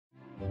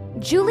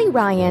Julie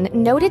Ryan,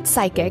 noted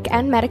psychic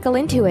and medical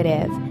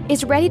intuitive,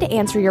 is ready to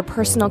answer your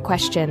personal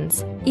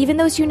questions, even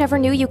those you never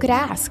knew you could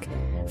ask.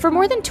 For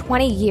more than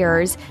 20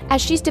 years,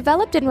 as she's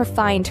developed and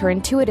refined her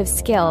intuitive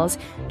skills,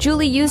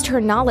 Julie used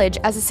her knowledge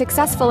as a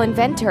successful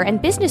inventor and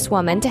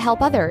businesswoman to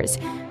help others.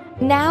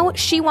 Now,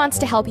 she wants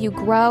to help you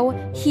grow,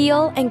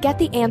 heal, and get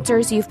the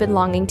answers you've been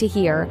longing to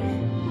hear.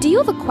 Do you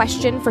have a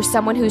question for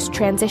someone who's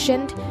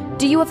transitioned?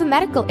 Do you have a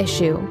medical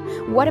issue?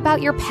 What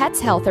about your pet's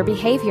health or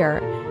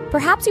behavior?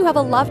 Perhaps you have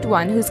a loved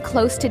one who's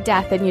close to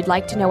death and you'd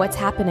like to know what's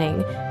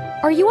happening.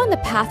 Are you on the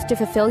path to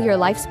fulfill your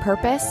life's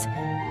purpose?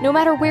 No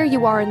matter where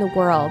you are in the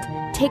world,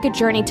 take a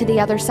journey to the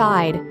other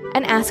side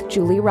and ask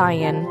Julie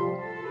Ryan.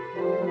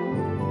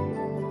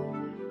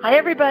 Hi,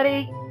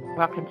 everybody.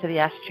 Welcome to the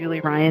Ask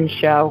Julie Ryan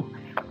Show.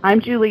 I'm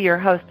Julie, your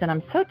host, and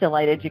I'm so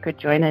delighted you could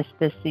join us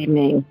this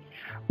evening.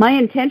 My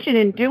intention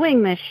in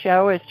doing this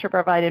show is to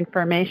provide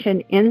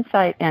information,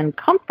 insight, and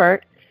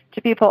comfort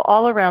to people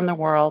all around the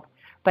world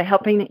by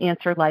helping to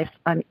answer life's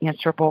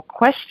unanswerable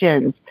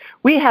questions.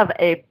 We have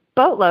a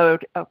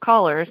boatload of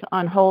callers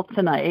on hold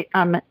tonight.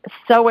 I'm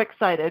so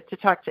excited to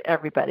talk to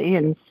everybody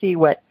and see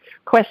what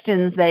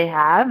questions they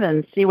have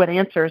and see what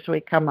answers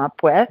we come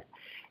up with.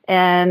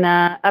 And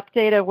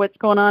update of what's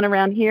going on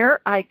around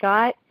here. I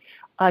got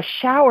a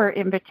shower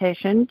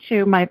invitation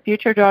to my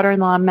future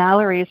daughter-in-law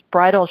Mallory's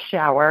bridal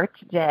shower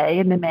today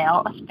in the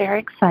mail. It's very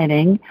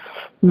exciting.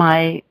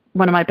 One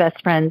of my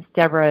best friends,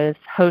 Deborah, is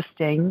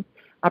hosting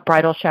a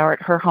bridal shower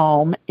at her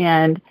home,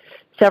 and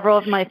several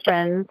of my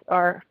friends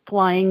are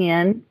flying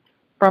in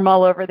from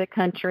all over the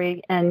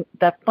country. And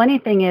the funny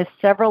thing is,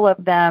 several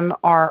of them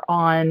are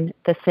on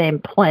the same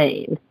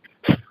plane.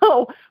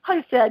 So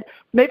I said,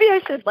 maybe I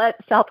should let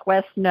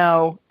Southwest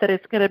know that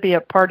it's going to be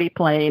a party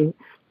plane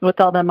with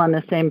all them on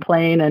the same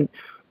plane. And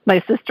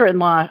my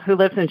sister-in-law, who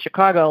lives in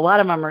Chicago, a lot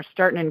of them are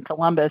starting in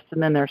Columbus,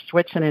 and then they're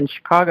switching in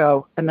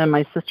Chicago. And then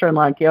my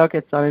sister-in-law, Gail,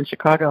 gets on in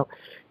Chicago.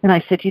 And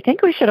I said, do you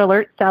think we should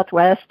alert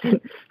Southwest? And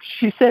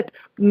she said,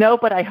 no,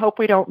 but I hope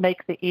we don't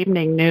make the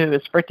evening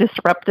news for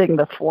disrupting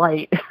the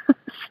flight.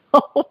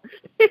 So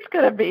it's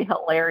going to be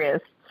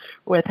hilarious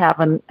with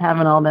having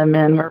all them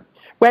in.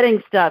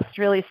 Wedding stuff's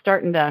really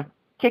starting to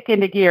kick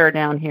into gear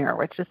down here,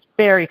 which is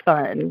very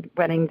fun.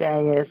 Wedding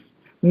day is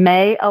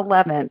May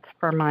 11th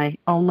for my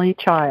only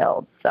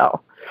child. So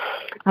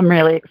I'm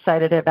really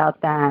excited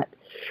about that.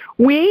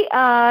 We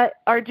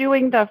are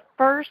doing the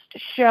first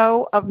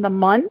show of the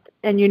month,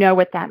 and you know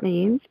what that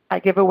means. I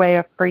give away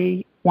a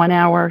free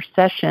 1-hour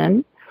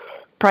session,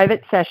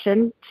 private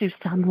session, to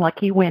some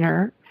lucky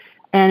winner,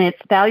 and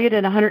it's valued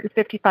at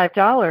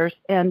 $155.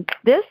 And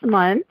this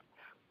month,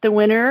 the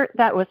winner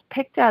that was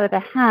picked out of the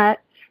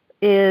hat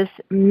is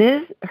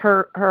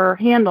her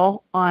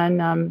handle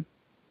on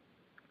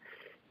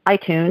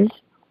iTunes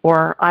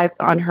or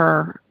on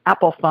her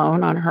Apple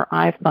phone, on her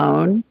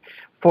iPhone,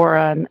 for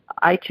an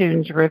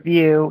iTunes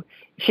review.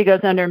 She goes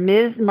under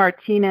Ms.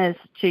 Martinez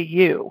to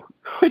you,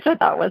 which I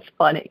thought was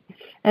funny.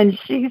 And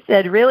she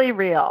said, really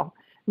real,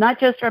 not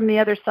just from the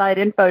other side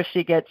info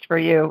she gets for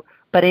you,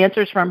 but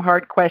answers from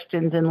hard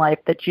questions in life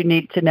that you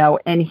need to know.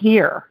 And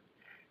here's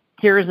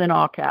in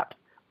all caps.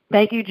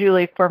 Thank you,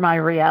 Julie, for my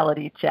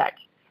reality check,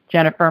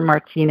 Jennifer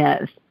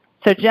Martinez.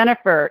 So,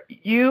 Jennifer,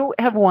 you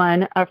have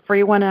won a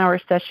free 1-hour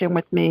session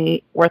with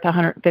me worth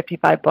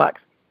 $155.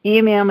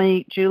 Email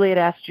me,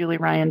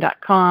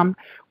 julie@askjulieryan.com.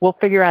 We'll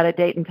figure out a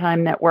date and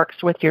time that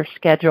works with your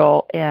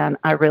schedule, and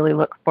I really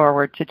look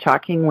forward to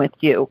talking with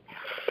you.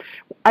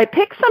 I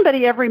pick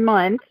somebody every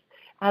month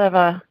out of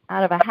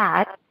a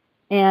hat,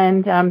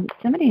 and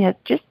somebody has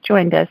just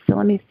joined us, so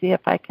let me see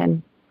if I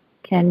can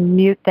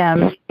mute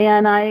them.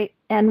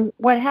 And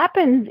what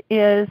happens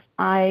is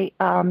I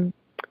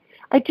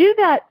do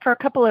that for a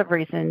couple of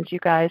reasons, you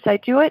guys. I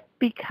do it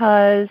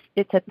because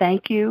it's a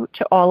thank you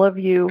to all of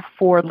you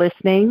for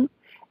listening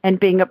and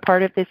being a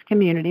part of this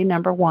community,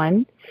 number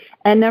one.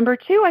 And number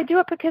two, I do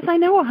it because I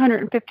know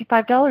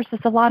 $155 is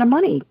a lot of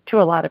money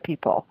to a lot of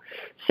people.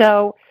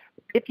 So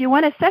if you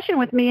want a session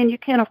with me and you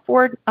can't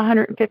afford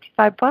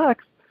 $155,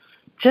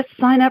 just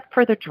sign up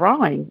for the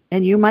drawing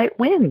and you might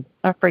win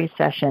a free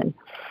session.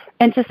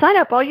 And to sign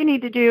up, all you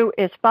need to do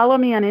is follow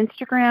me on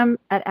Instagram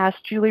at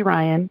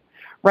AskJulieRyan,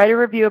 write a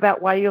review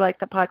about why you like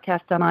the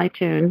podcast on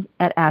iTunes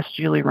at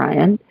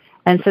AskJulieRyan,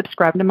 and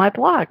subscribe to my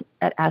blog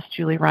at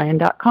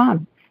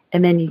AskJulieRyan.com.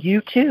 And then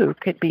you, too,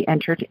 could be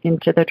entered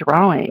into the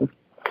drawing.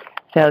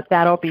 So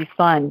that'll be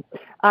fun.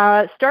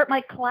 Start my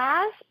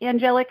class,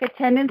 Angelic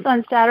Attendance,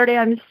 on Saturday.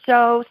 I'm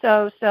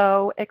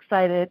so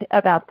excited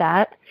about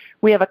that.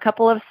 We have a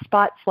couple of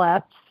spots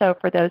left. So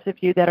for those of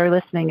you that are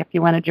listening, if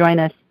you want to join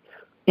us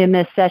in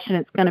this session,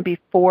 it's going to be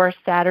 4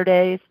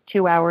 Saturdays,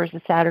 2 hours a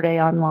Saturday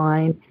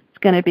online. It's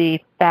going to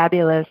be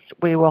fabulous.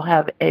 We will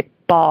have a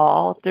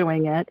ball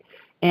doing it.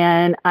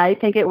 And I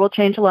think it will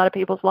change a lot of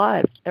people's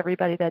lives,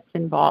 everybody that's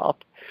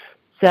involved.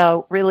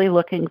 So really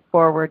looking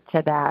forward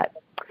to that.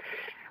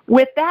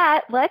 With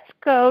that, let's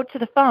go to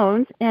the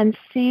phones and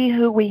see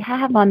who we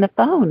have on the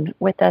phone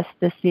with us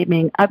this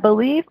evening. I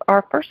believe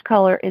our first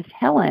caller is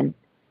Helen.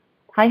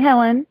 Hi,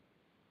 Helen.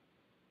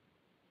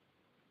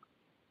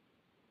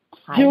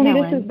 Hi, Julie,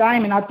 Helen. this is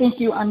Diamond. I think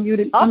you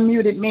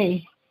unmuted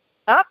me.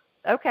 Oh,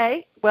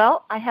 okay.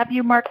 Well, I have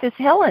you marked as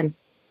Helen,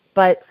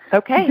 but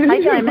okay.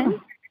 Hi, Diamond.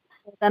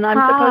 Then I'm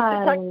supposed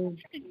to talk.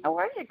 How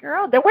are you,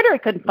 girl? No wonder I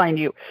couldn't find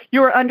you. You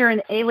were under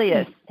an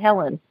alias,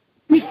 Helen.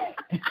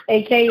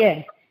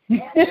 AKA.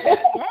 Yay,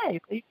 there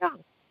you go.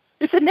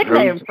 It's a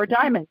nickname for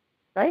Diamond,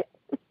 right?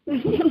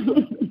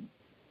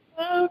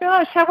 Oh,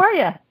 gosh. How are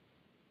you?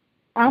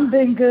 I'm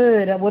been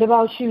good. What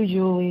about you,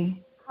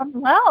 Julie? I'm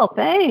well,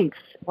 thanks.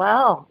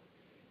 Well,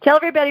 tell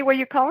everybody where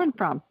you're calling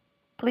from,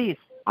 please.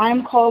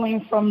 I'm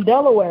calling from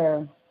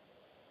Delaware.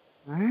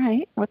 All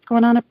right. What's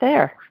going on up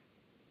there?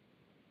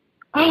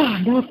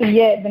 Nothing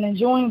yet. Been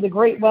enjoying the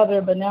great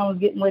weather, but now it's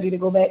getting ready to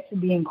go back to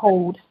being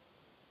cold.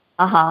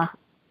 Uh-huh.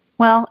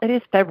 Well, it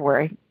is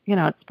February. You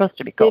know, it's supposed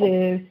to be cold. It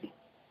is.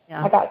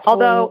 Yeah. I got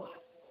Although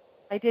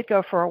I did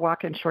go for a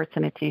walk in shorts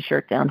and a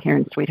T-shirt down here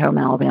in Sweet Home,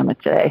 Alabama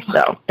today,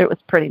 so it was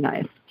pretty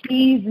nice.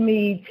 Tease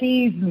me.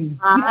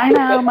 I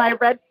know. My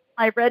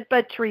red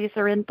bud trees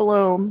are in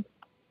bloom.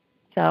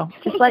 So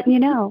just letting you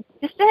know.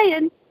 Just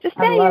saying.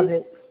 I love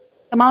it.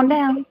 Come on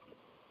down.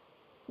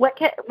 What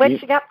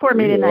you got for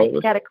me tonight?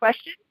 You got a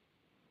question?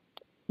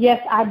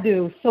 Yes, I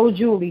do. So,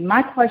 Julie,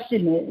 my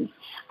question is,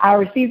 I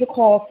received a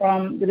call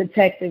from the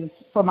detectives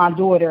for my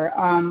daughter.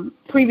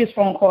 Previous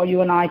phone call,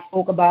 you and I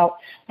spoke about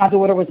my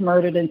daughter was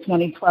murdered in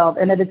 2012,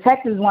 and the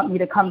detectives want me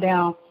to come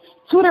down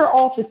to their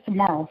office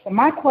tomorrow. So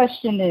my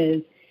question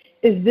is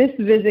this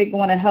visit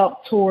going to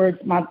help towards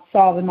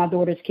solving my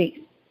daughter's case?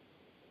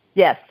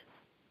 Yes.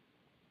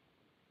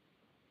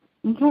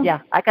 Okay. Yeah,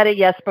 I got a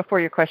yes before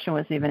your question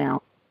was even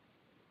out.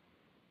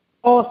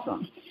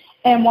 Awesome.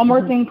 And one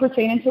more thing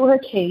pertaining to her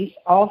case,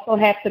 I also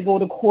have to go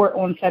to court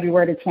on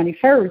February the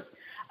 21st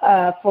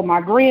for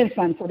my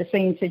grandson for the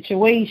same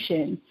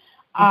situation.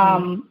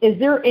 Is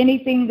there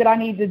anything that I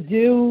need to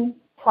do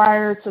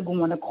prior to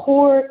going to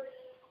court?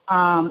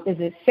 Is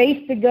it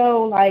safe to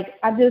go?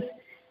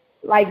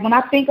 When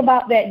I think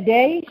about that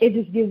day, it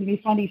just gives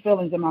me funny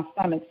feelings in my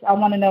stomach. So I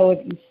want to know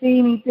if you see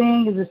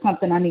anything. Is there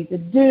something I need to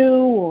do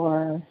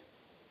or?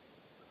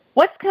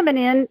 What's coming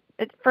in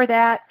for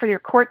your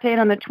court date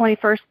on the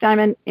 21st,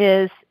 Diamond,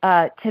 is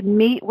to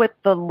meet with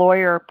the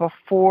lawyer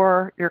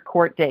before your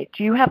court date.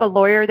 Do you have a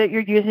lawyer that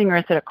you're using, or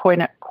is it a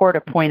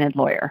court-appointed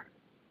lawyer?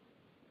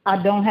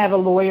 I don't have a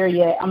lawyer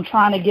yet. I'm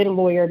trying to get a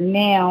lawyer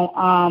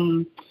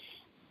now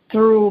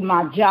through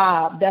my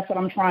job. That's what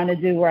I'm trying to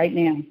do right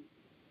now.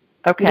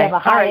 Okay. We have a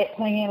Hyatt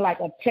plan, like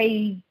a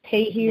pay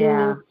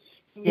here,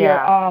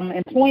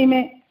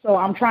 employment. So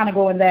I'm trying to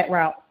go in that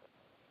route.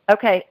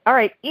 Okay. All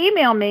right.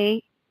 Email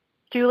me,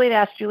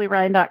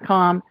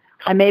 julie@julieryan.com.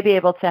 I may be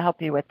able to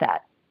help you with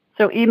that.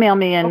 So email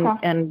me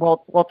and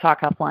we'll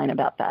talk offline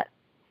about that.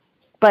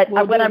 But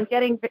what I'm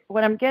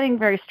getting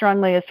very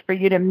strongly is for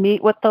you to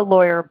meet with the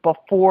lawyer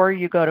before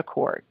you go to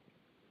court.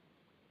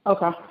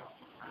 Okay.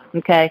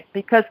 Okay.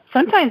 Because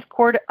sometimes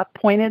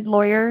court-appointed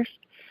lawyers,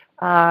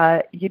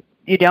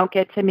 you don't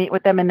get to meet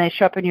with them, and they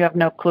show up and you have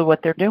no clue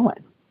what they're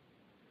doing.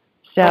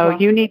 So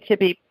you need to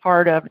be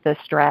part of the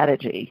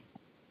strategy.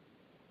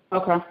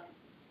 Okay.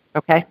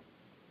 Okay.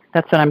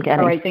 That's what I'm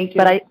getting. All right, thank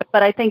you.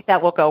 But I think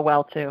that will go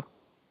well too.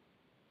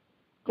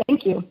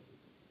 Thank you.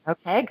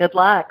 Okay, good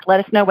luck.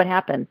 Let us know what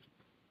happens.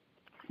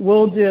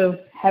 Will do.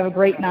 Have a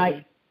great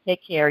night.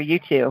 Take care. You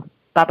too.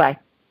 Bye-bye.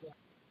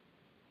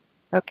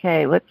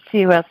 Okay, let's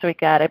see who else we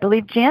got. I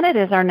believe Janet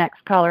is our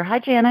next caller. Hi,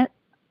 Janet.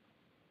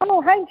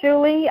 Oh, hi,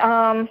 Julie.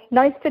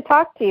 Nice to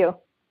talk to you.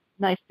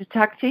 Nice to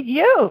talk to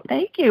you.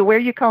 Thank you. Where are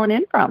you calling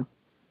in from?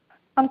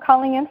 I'm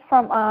calling in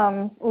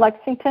from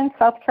Lexington,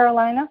 South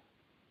Carolina.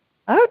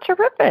 Oh,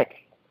 terrific.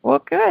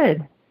 Well,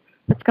 good.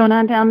 What's going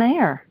on down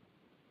there?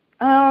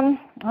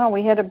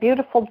 We had a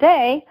beautiful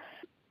day,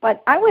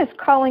 but I was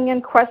calling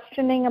in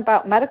questioning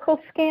about medical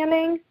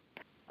scanning.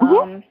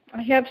 I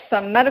have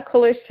some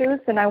medical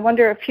issues, and I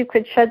wonder if you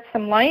could shed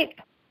some light.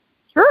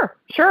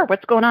 Sure.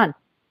 What's going on?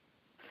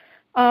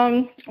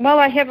 Well,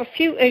 I have a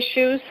few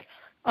issues,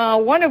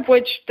 one of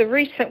which, the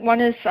recent one,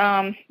 is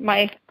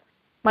my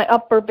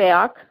upper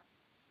back.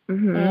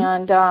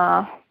 And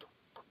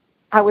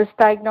I was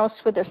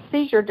diagnosed with a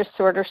seizure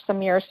disorder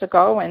some years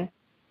ago, and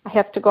I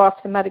have to go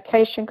off the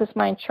medication because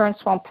my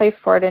insurance won't pay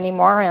for it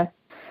anymore, and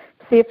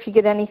see if you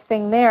get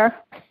anything there.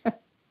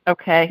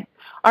 Okay.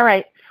 All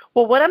right.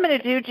 Well, what I'm going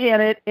to do,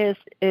 Janet,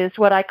 is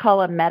what I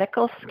call a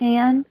medical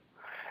scan.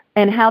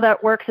 And how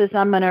that works is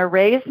I'm going to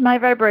raise my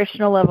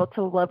vibrational level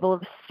to the level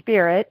of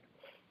spirit,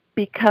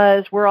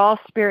 because we're all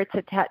spirits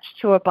attached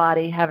to a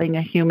body having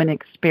a human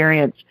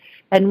experience.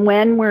 And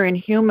when we're in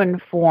human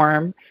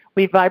form,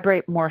 we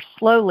vibrate more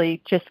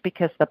slowly just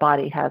because the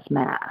body has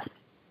mass.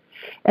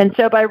 And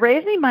so by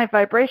raising my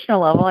vibrational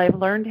level, I've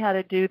learned how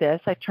to do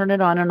this. I turn it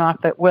on and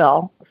off at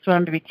will. That's what I'm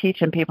going to be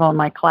teaching people in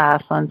my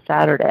class on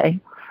Saturday.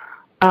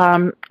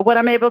 What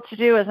I'm able to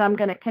do is I'm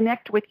going to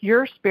connect with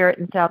your spirit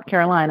in South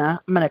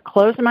Carolina. I'm going to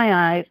close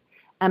my eyes,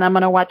 and I'm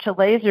going to watch a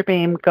laser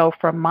beam go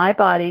from my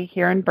body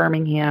here in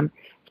Birmingham.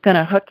 It's going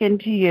to hook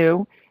into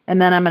you, and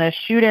then I'm going to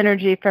shoot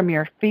energy from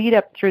your feet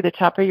up through the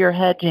top of your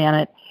head,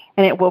 Janet,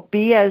 and it will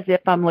be as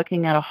if I'm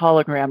looking at a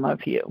hologram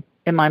of you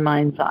in my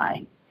mind's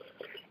eye.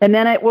 And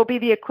then it will be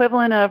the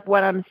equivalent of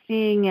what I'm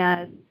seeing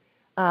as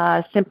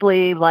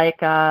simply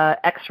like a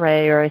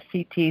X-ray or a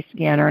CT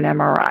scan or an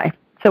MRI.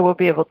 So we'll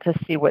be able to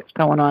see what's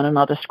going on, and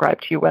I'll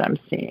describe to you what I'm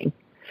seeing.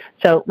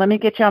 So let me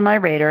get you on my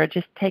radar.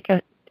 Just take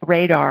a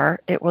radar.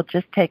 It will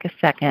just take a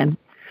second.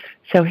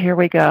 So here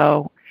we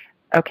go.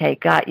 Okay,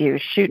 got you.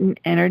 Shooting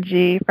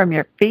energy from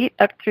your feet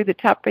up through the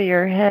top of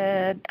your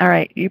head. All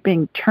right, you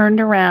being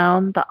turned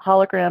around. The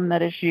hologram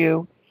that is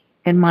you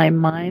in my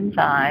mind's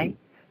eye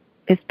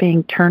is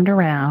being turned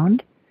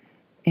around.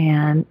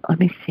 And let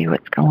me see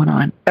what's going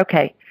on.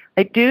 Okay,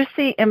 I do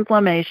see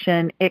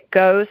inflammation. It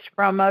goes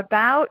from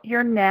about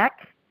your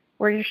neck,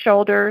 where your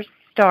shoulders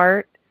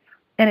start,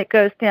 and it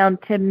goes down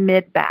to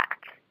mid-back.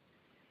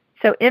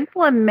 So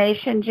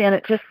inflammation,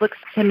 Janet, just looks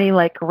to me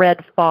like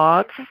red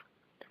fog.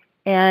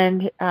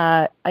 And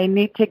I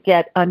need to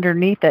get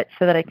underneath it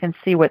so that I can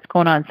see what's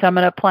going on. So I'm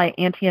going to apply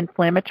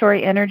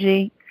anti-inflammatory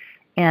energy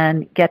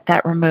and get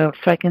that removed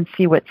so I can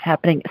see what's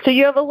happening. So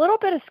you have a little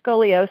bit of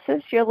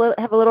scoliosis. You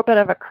have a little bit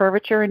of a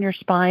curvature in your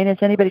spine. Has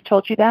anybody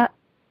told you that?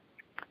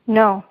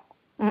 No.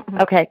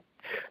 Mm-mm. Okay.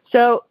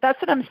 So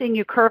that's what I'm seeing.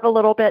 You curve a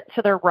little bit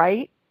to the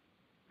right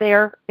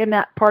there in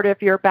that part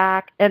of your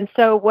back. And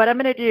so what I'm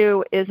going to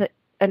do is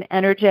an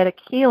energetic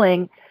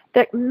healing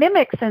that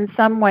mimics in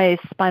some ways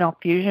spinal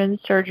fusion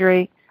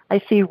surgery.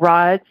 I see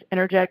rods,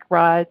 energetic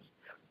rods,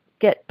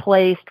 get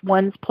placed.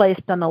 One's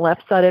placed on the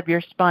left side of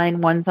your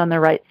spine, one's on the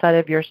right side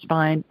of your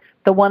spine.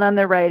 The one on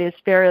the right is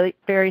very,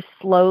 very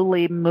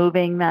slowly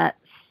moving that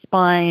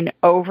spine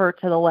over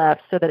to the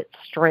left so that it's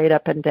straight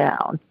up and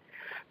down.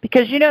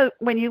 Because, you know,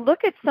 when you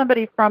look at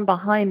somebody from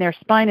behind, their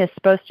spine is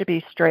supposed to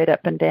be straight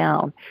up and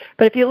down.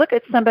 But if you look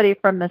at somebody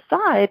from the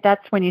side,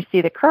 that's when you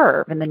see the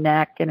curve in the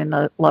neck and in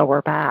the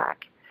lower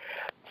back.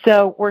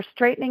 So we're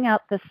straightening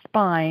out the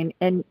spine,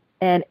 and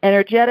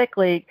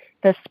energetically,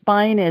 the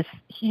spine is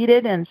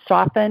heated and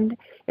softened.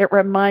 It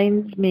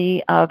reminds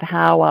me of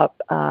how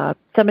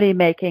somebody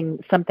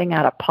making something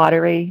out of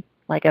pottery,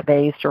 like a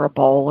vase or a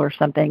bowl or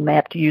something, they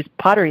have to use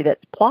pottery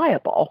that's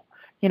pliable,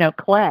 you know,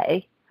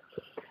 clay.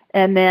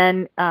 And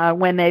then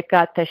when they've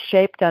got the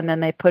shape done,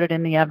 then they put it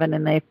in the oven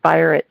and they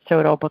fire it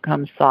so it'll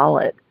become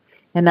solid.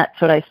 And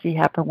that's what I see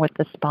happen with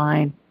the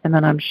spine. And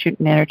then I'm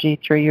shooting energy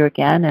through you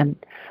again,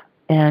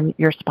 and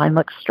your spine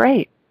looks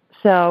straight.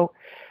 So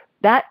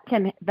that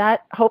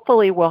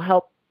hopefully will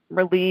help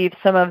relieve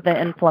some of the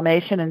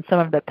inflammation and some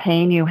of the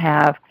pain you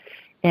have,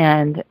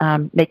 and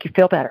make you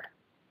feel better.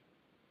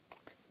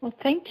 Well,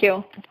 thank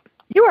you.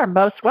 You are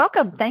most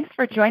welcome. Thanks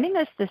for joining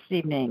us this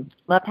evening.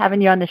 Love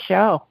having you on the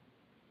show.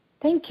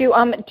 Thank you.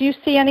 Do you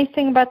see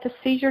anything about the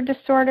seizure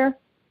disorder?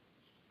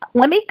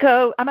 Let me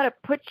go. I'm going to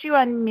put you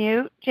on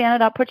mute,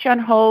 Janet. I'll put you on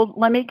hold.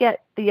 Let me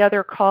get the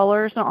other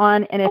callers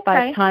on, and if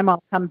I have time,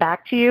 I'll come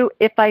back to you.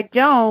 If I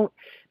don't,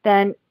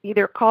 then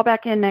either call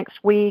back in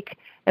next week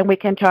and we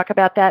can talk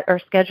about that, or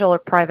schedule a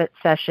private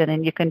session,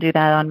 and you can do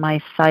that on my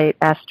site,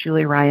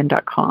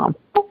 AskJulieRyan.com.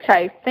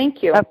 Okay.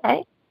 Thank you.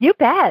 Okay. You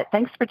bet.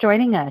 Thanks for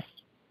joining us.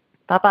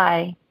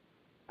 Bye-bye.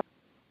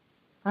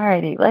 All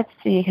righty. Let's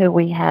see who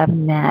we have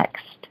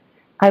next.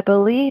 I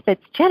believe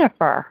it's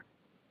Jennifer.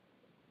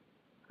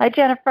 Hi,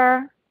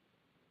 Jennifer.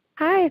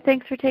 Hi,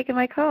 thanks for taking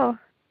my call.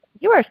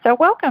 You are so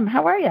welcome.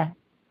 How are you?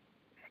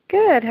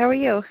 Good. How are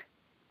you?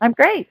 I'm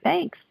great,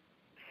 thanks.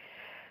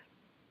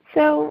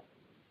 So,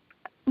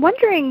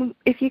 wondering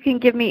if you can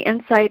give me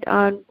insight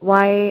on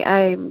why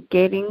I'm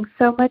gaining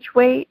so much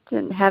weight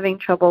and having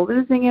trouble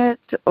losing it,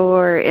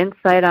 or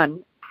insight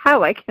on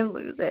how I can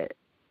lose it.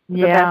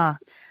 Yeah.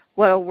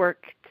 What'll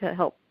work to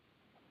help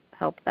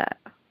that.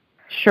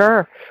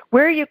 Sure.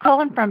 Where are you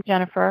calling from,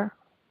 Jennifer?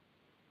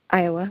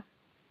 Iowa.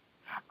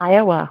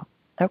 Iowa.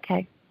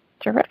 Okay.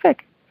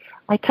 Terrific.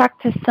 I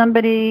talked to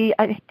somebody,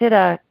 I did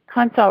a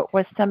consult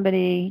with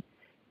somebody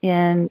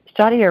in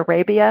Saudi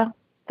Arabia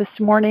this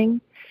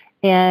morning,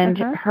 and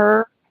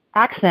her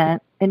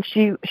accent, and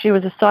she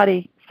was a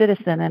Saudi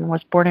citizen and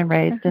was born and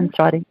raised in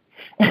Saudi.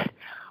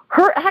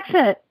 Her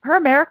accent, her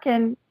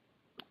American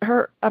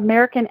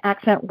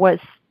accent was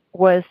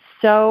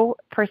so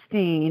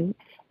pristine,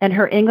 and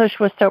her English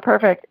was so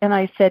perfect. And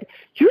I said,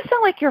 "You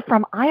sound like you're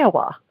from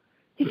Iowa."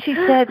 And she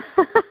said,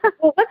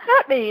 "Well, what's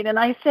that mean?" And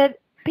I said,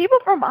 "People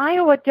from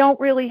Iowa don't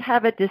really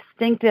have a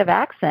distinctive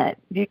accent.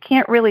 You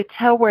can't really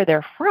tell where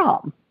they're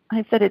from."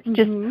 I said, "It's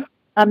just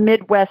a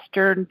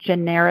Midwestern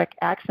generic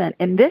accent."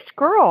 And this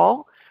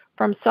girl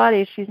from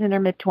Saudi, she's in her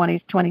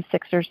mid-20s,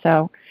 26 or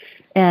so,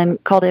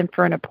 and called in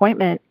for an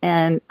appointment.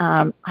 And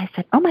I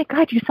said, "Oh, my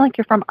God, you sound like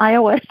you're from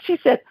Iowa." She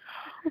said,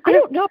 "I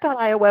don't know about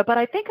Iowa, but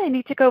I think I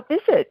need to go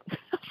visit."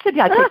 I said,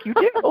 "Yeah, I think you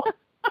do."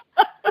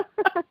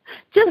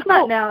 Just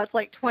not now. It's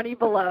like 20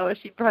 below.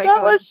 She'd probably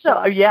that was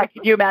so. Yeah,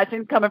 can you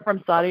imagine coming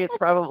from Saudi? It's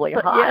probably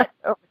hot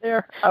over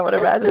there, I would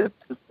imagine.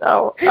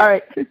 So, all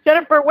right.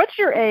 Jennifer, what's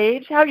your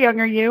age? How young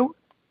are you?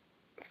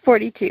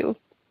 42.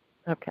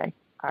 Okay.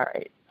 All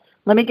right.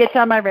 Let me get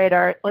you on my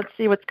radar. Let's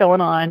see what's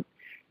going on,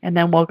 and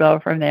then we'll go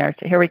from there.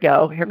 So here we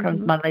go. Here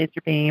comes my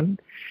laser beam.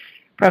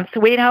 from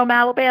Sweet Home,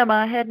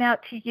 Alabama, heading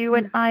out to you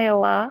in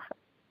Iowa,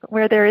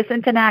 where there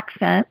isn't an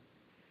accent.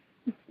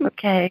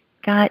 Okay,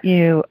 got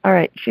you. All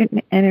right,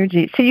 shooting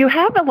energy. So you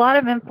have a lot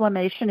of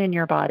inflammation in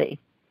your body.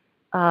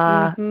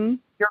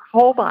 Your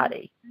whole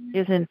body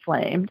is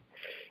inflamed.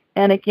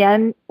 And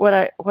again, what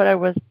I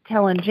was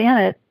telling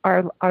Janet,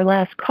 our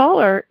last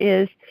caller,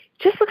 is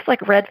just looks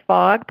like red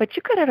fog, but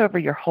you got it over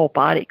your whole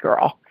body,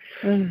 girl.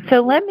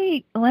 So let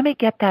me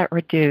get that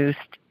reduced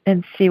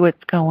and see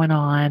what's going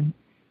on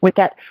with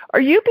that.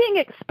 Are you being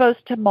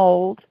exposed to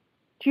mold?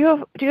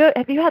 Have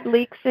you had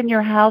leaks in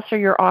your house or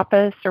your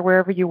office or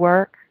wherever you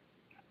work?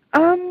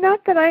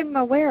 Not that I'm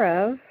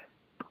aware of.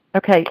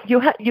 Okay,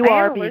 you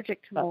are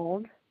allergic to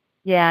mold.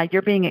 Yeah,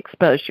 you're being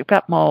exposed. You've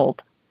got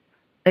mold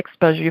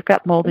exposure. You've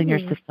got mold in your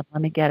system.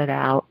 Let me get it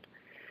out.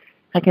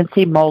 I can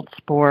see mold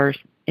spores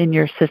in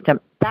your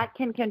system. That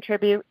can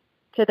contribute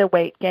to the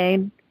weight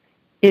gain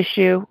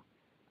issue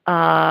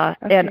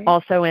and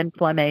also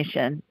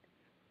inflammation.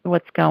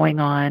 What's going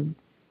on?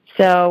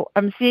 So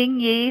I'm seeing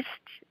yeast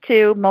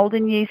too. Mold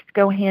and yeast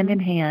go hand in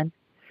hand.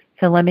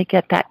 So let me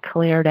get that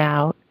cleared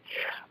out.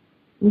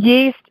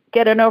 Yeast,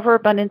 get an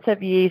overabundance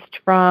of yeast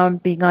from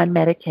being on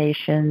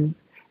medication.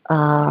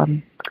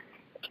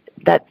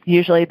 That's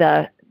usually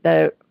the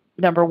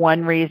number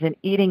one reason.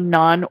 Eating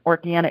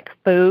non-organic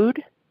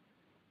food,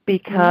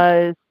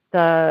 because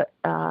the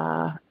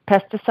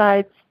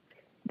pesticides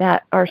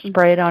that are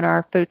sprayed on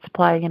our food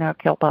supply,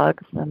 kill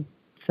bugs. And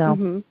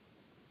so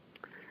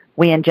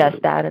we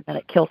ingest that, and then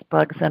it kills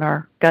bugs in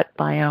our gut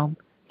biome.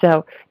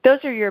 So those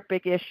are your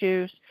big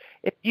issues.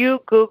 If you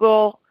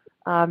Google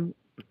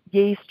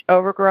yeast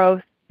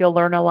overgrowth, you'll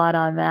learn a lot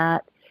on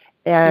that.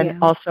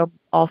 And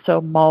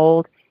also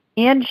mold.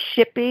 Ann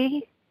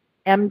Shippey,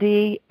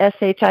 MD,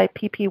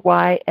 SHIPPY,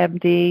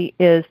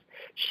 MD,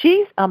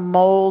 she's a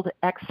mold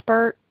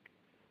expert.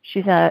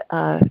 She's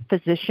a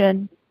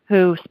physician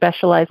who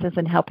specializes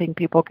in helping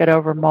people get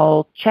over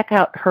mold. Check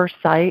out her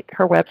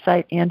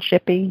website, Ann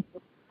Shippey,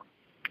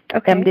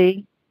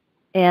 MD.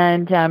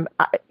 And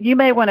you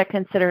may want to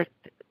consider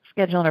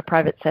scheduling a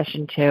private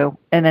session too,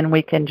 and then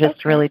we can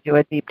just really do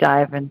a deep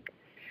dive and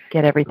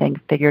get everything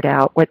figured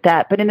out with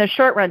that. But in the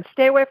short run,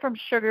 stay away from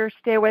sugar,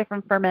 stay away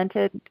from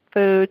fermented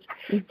foods,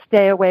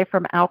 stay away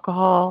from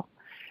alcohol,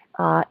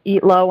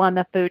 eat low on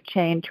the food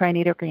chain, try and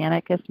eat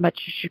organic as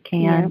much as you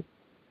can.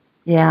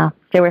 Yeah,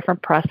 stay away from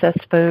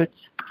processed foods,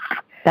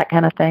 that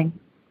kind of thing.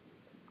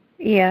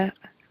 Yeah,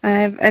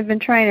 I've been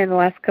trying in the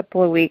last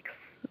couple of weeks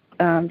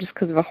just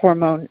because of a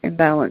hormone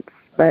imbalance,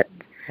 but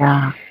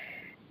I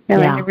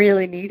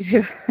really need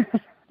to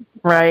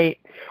right.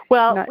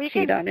 Well, not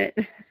cheat on it.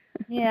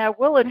 Yeah,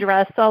 we'll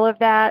address all of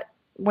that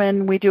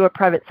when we do a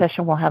private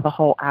session. We'll have a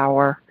whole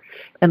hour,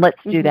 and let's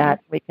do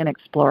that. We can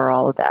explore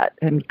all of that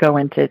and go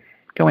into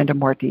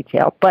more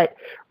detail. But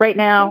right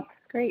now,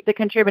 the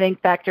contributing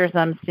factors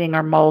I'm seeing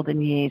are mold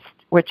and yeast,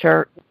 which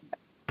are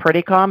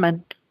pretty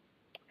common.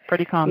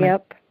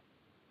 Yep.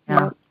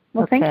 Yeah. Yep.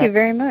 Well, thank you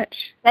very much.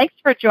 Thanks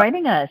for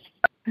joining us.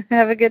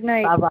 Have a good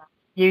night. Bye-bye.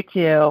 You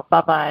too.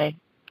 Bye-bye.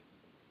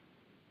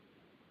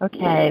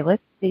 Okay,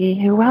 let's see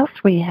who else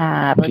we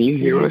have. Can you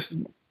hear us?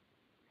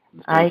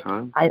 I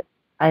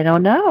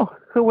don't know.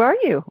 Who are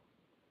you?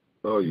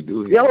 Oh, you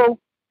do hear. Hello.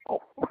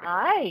 Oh.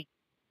 Hi.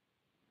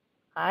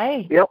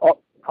 Yeah.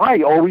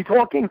 Hi. Are we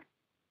talking?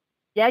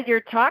 Yeah,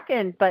 you're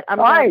talking, but I'm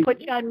going to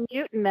put you on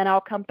mute, and then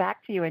I'll come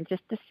back to you in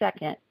just a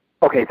second.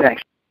 Okay.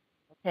 Thanks.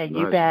 Okay,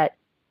 you bet.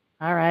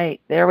 All right,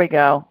 there we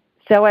go.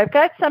 So I've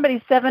got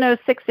somebody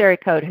 706 area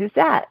code. Who's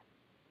that?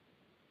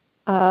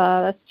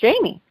 That's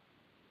Jamie.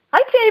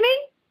 Hi,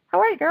 Jamie. How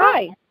are you, girl?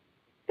 Hi.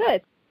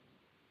 Good.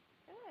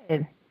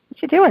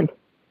 What you doing?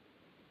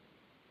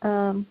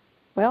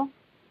 Well,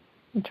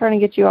 I'm trying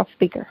to get you off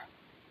speaker.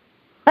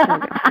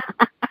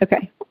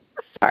 Okay.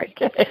 Sorry.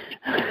 Okay.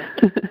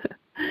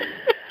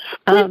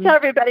 Please tell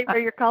everybody where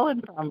you're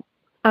calling from.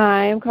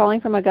 I am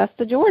calling from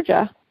Augusta,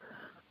 Georgia.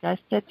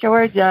 Augusta,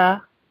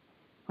 Georgia.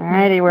 All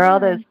righty, where all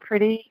those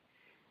pretty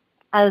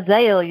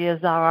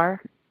azaleas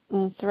are.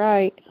 That's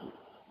right.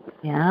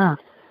 Yeah.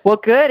 Well,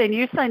 good. And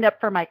you signed up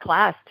for my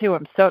class, too.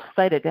 I'm so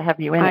excited to have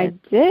you in it. I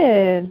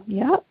did.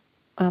 Yep.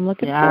 I'm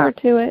looking forward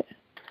to it.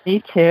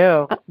 Me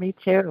too. Me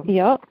too.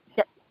 Yep.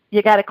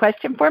 You got a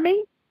question for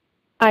me?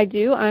 I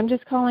do. I'm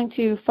just calling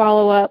to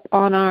follow up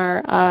on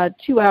our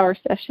 2-hour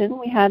session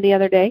we had the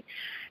other day.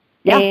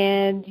 Yeah.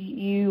 And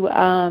you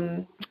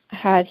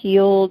had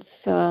healed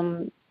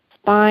some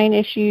spine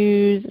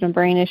issues and a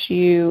brain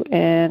issue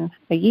and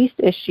a yeast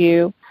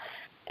issue.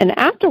 And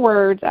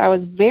afterwards, I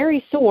was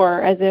very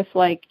sore, as if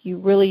like you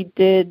really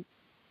did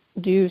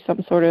do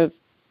some sort of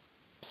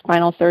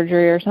spinal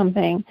surgery or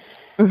something.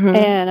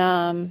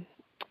 And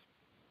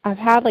I've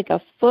had like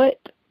a foot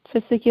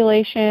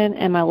fasciculation,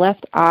 and my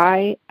left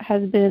eye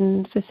has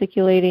been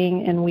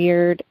fasciculating and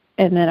weird,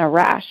 and then a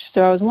rash.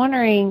 So I was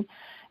wondering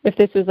if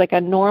this was like a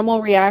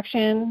normal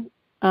reaction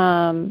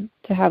to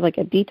have like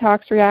a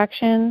detox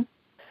reaction,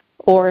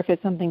 or if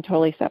it's something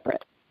totally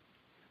separate.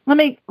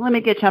 Let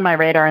me get you on my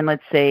radar and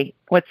let's see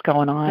what's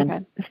going on.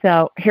 Okay.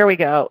 So here we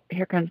go.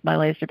 Here comes my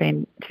laser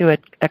beam to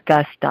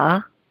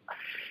Augusta.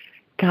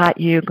 Got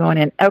you going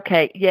in.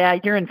 Okay, yeah,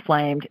 you're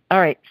inflamed. All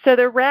right. So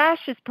the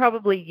rash is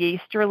probably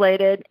yeast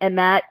related, and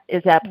that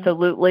is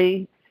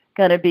absolutely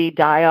going to be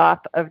die off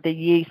of the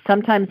yeast.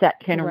 Sometimes that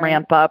can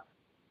ramp up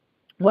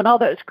when all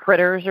those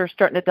critters are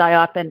starting to die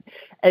off, and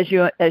as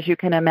you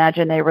can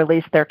imagine, they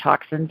release their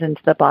toxins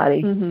into the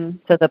body. Mm-hmm.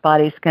 So the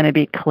body's going to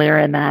be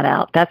clearing that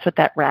out. That's what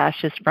that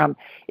rash is from.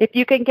 If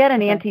you can get an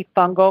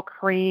antifungal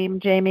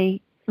cream,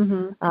 Jamie,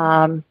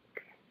 for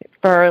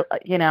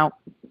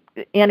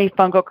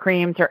antifungal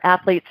creams or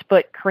athlete's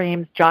foot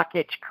creams, jock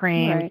itch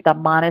creams, the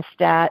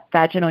monostat,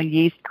 vaginal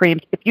yeast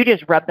creams, if you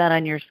just rub that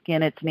on your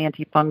skin, it's an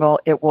antifungal.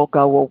 It will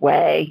go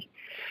away.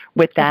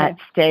 With that,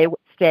 stay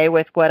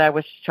with what I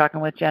was talking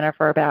with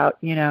Jennifer about,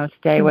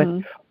 stay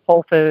with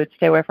whole foods,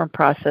 stay away from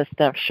processed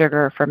stuff,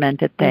 sugar,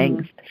 fermented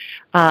things.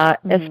 As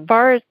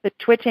far as the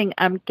twitching,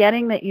 I'm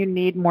getting that you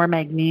need more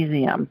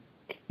magnesium.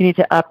 You need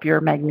to up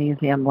your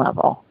magnesium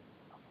level.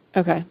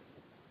 Okay.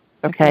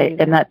 Okay,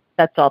 and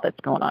that's all that's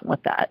going on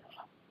with that.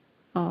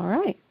 All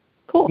right.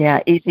 Cool.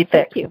 Yeah, easy fix.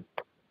 Thank you.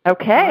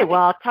 Okay,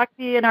 well, I'll talk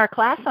to you in our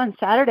class on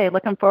Saturday.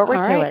 Looking forward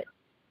to it.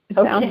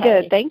 Sounds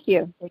good. Thank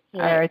you. Take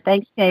care. Right.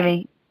 Thanks,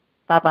 Jamie.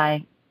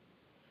 Bye-bye.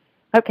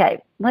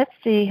 Okay, let's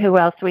see who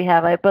else we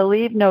have. I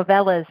believe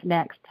Novella's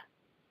next.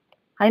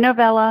 Hi,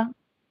 Novella.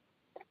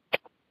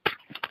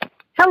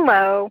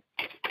 Hello.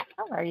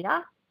 How are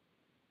ya?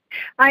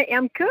 I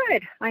am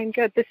good. I'm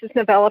good. This is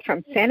Novella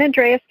from San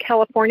Andreas,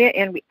 California,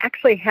 and we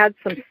actually had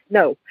some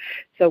snow,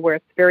 so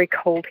it's very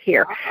cold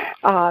here.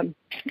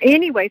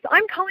 Anyways,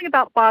 I'm calling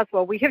about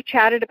Boswell. We have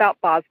chatted about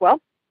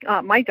Boswell,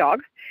 my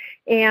dog,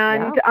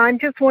 and I'm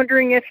just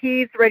wondering if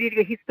he's ready to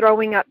go. He's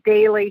throwing up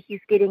daily.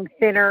 He's getting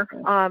thinner.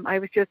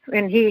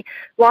 And he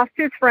lost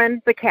his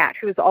friend, the cat,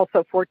 who was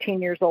also 14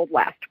 years old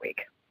last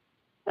week.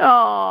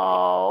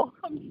 Oh,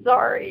 I'm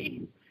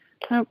sorry.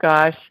 Oh,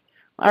 gosh.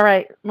 All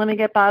right, let me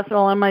get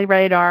Boswell on my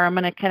radar. I'm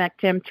going to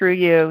connect him through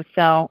you.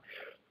 So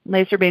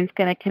laser beam's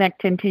going to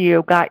connect him to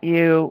you. Got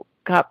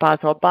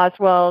Boswell.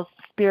 Boswell's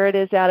spirit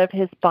is out of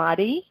his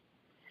body.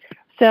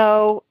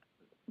 So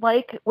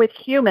like with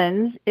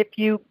humans,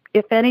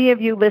 if any of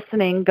you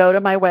listening go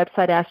to my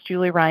website,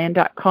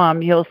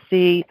 AskJulieRyan.com, you'll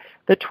see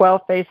the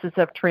 12 Phases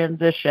of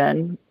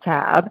Transition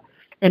tab.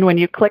 And when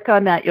you click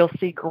on that, you'll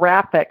see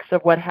graphics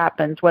of what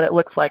happens, what it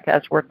looks like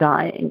as we're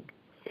dying.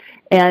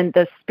 And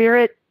the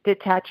spirit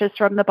detaches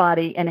from the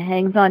body and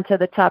hangs onto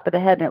the top of the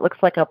head, and it looks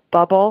like a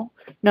bubble.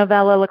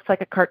 Novella looks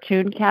like a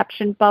cartoon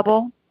caption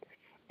bubble.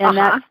 And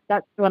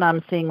that's what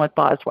I'm seeing with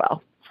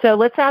Boswell. So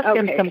let's ask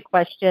him some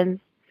questions.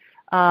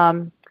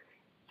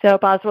 So,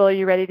 Boswell, are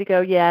you ready to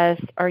go?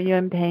 Yes. Are you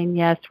in pain?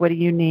 Yes. What do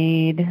you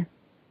need?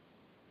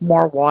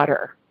 More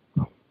water.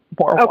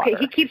 Okay,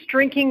 he keeps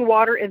drinking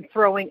water and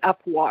throwing up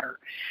water,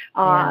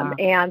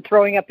 and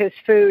throwing up his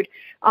food.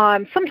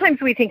 Sometimes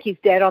we think he's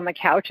dead on the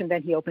couch, and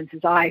then he opens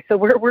his eyes. So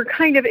we're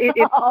kind of,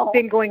 it's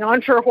been going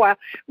on for a while.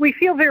 We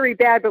feel very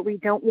bad, but we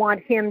don't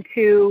want him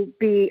to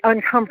be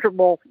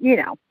uncomfortable,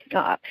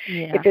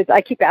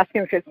 I keep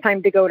asking him if it's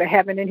time to go to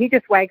heaven, and he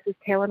just wags his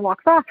tail and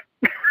walks off.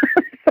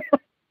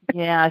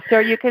 Yeah. So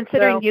are you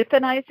considering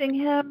euthanizing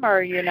him, or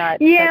are you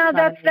not? Yeah,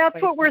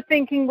 that's what we're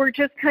thinking. We're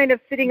just kind of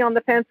sitting on the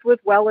fence with,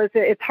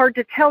 it's hard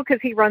to tell because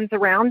he runs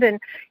around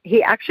and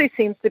he actually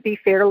seems to be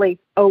fairly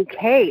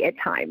okay at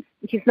times.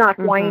 He's not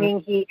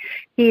whining.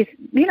 He's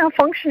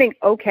functioning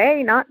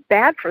okay, not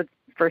bad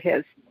for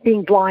his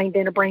being blind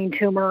and a brain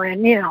tumor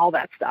and all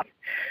that stuff.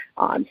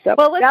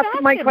 So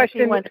that's my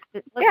question. Let's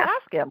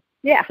ask him.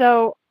 Yeah.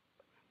 So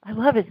I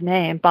love his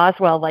name,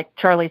 Boswell, like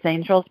Charlie's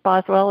Angels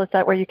Boswell. Is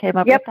that where you came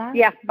up with that?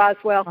 Yeah,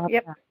 Boswell.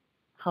 Yep.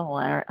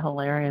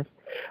 Hilarious.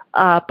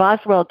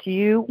 Boswell, do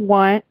you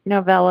want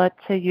Novella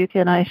to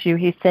euthanize you?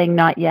 He's saying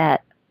not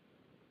yet.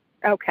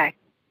 Okay.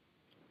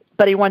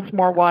 But he wants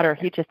more water.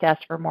 He just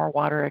asked for more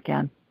water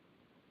again.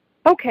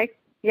 Okay.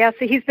 Yeah,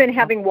 so he's been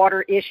having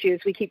water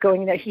issues. We keep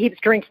going there. He keeps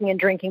drinking and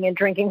drinking and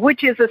drinking,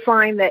 which is a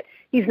sign that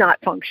he's not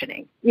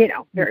functioning,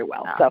 very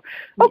well. So,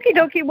 okie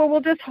dokie. Well,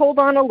 we'll just hold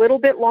on a little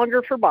bit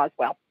longer for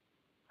Boswell.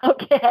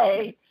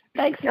 Okay.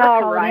 Thanks for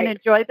calling and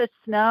enjoy the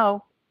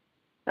snow.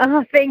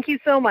 Thank you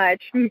so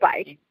much.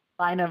 Bye.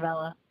 Bye,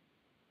 Novella.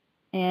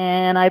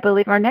 And I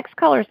believe our next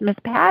caller is Miss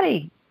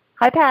Patty.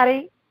 Hi,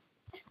 Patty.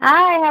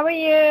 Hi, how are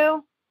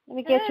you? Let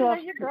me get you off.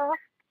 Girl.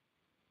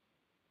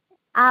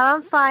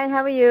 I'm fine.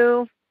 How are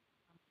you?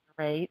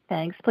 Great.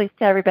 Thanks. Please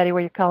tell everybody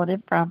where you're calling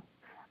in from.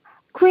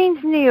 Queens,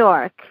 New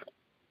York.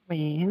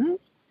 Queens.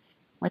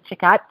 What you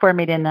got for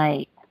me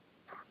tonight?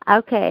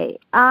 Okay.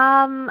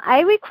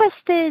 I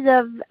requested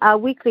a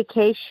week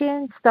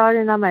vacation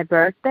starting on my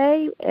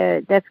birthday.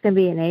 That's going to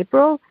be in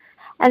April.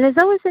 And there's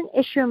always an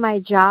issue in my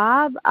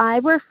job. I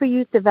work for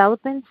Youth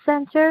Development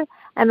Center.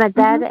 I'm a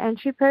data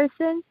entry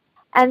person.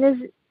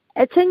 And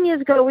 10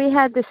 years ago, we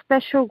had this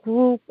special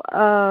group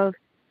of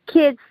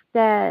kids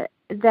that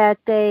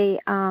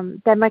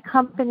my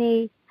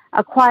company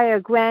acquired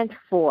a grant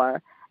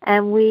for,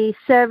 and we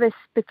service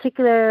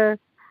particular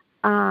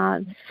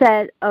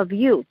set of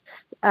youths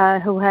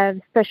who have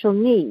special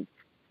needs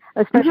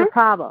or special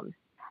problems.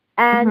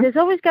 And there's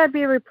always got to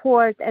be a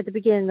report at the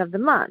beginning of the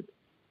month.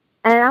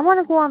 And I want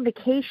to go on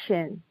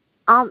vacation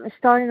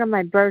starting on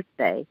my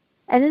birthday.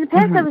 And in the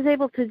past, I was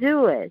able to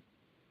do it.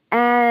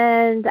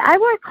 And I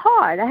work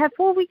hard. I have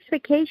 4 weeks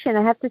vacation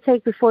I have to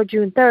take before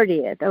June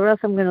 30th, or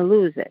else I'm going to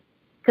lose it.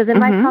 Because in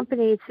my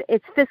company,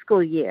 it's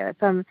fiscal year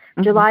from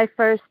July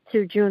 1st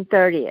to June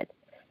 30th.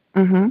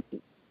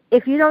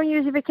 If you don't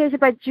use your vacation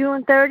by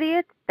June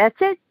 30th, that's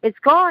it. It's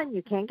gone.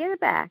 You can't get it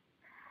back.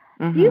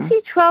 Do you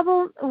see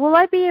trouble? Will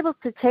I be able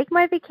to take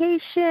my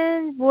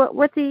vacation?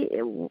 Will I be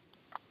able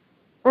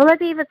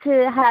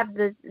to have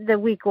the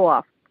week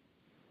off?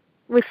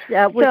 Which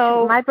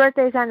my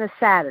birthday is on a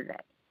Saturday.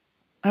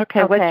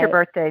 Okay. What's your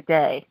birthday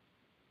day?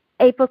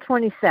 April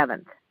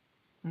 27th.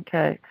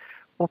 Okay.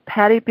 Will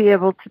Patty be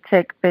able to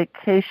take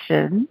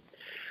vacation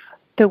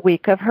the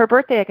week of her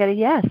birthday? I got a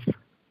yes.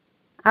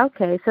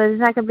 Okay, so there's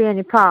not going to be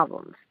any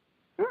problems.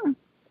 Do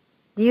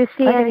you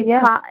see any?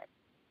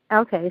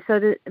 Okay, so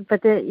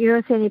you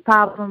don't see any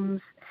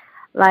problems,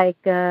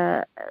 like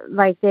my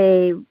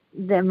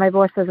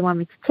boss doesn't want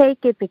me to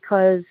take it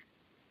because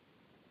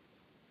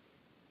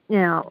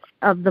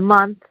of the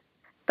month.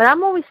 But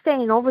I'm always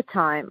staying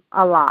overtime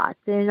a lot,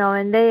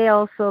 and they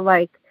also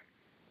I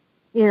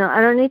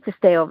don't need to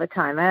stay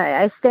overtime.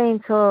 I stay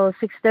until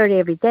 6:30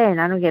 every day, and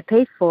I don't get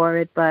paid for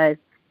it, but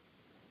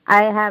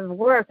I have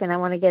work, and I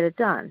want to get it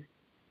done.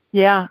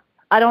 Yeah,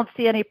 I don't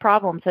see any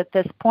problems at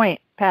this point,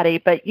 Patty,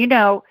 but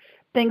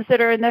things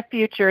that are in the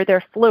future,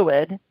 they're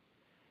fluid.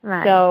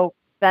 Right. So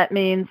that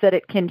means that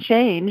it can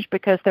change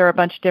because there are a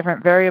bunch of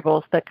different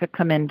variables that could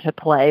come into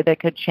play that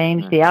could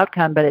change the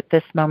outcome. But at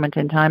this moment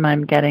in time,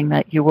 I'm getting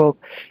that you will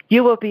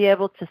be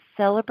able to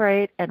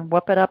celebrate and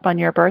whoop it up on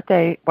your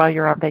birthday while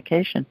you're on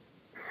vacation.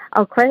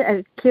 Oh,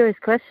 a curious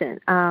question.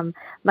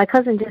 My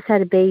cousin just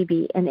had a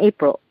baby in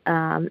April,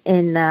 right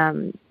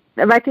 2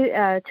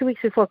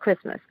 weeks before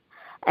Christmas.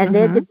 And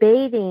they're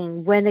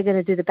debating when they're going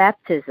to do the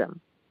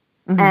baptism.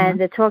 And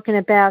they're talking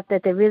about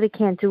that they really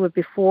can't do it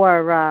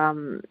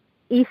before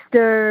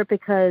Easter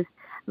because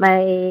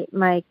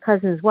my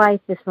cousin's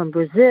wife is from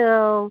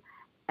Brazil,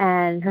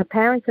 and her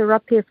parents are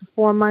up here for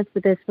 4 months,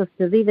 but they're supposed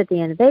to leave at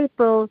the end of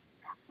April.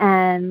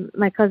 And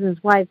my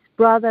cousin's wife's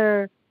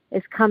brother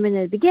is coming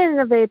at the beginning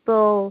of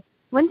April.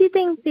 When do you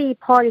think the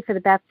party for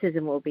the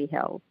baptism will be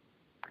held?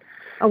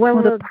 Or when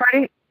will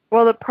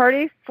the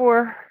party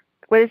for,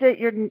 what is it,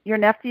 your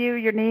nephew,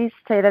 your niece?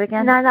 Say that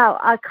again? No,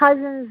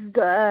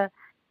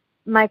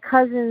 my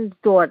cousin's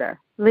daughter,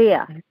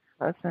 Leah. My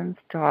cousin's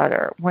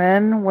daughter.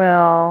 When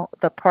will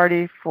the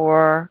party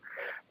for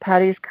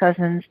Patty's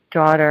cousin's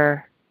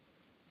daughter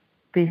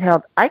be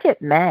held? I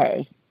get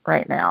May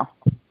right now.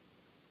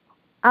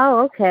 Oh,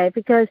 okay,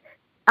 because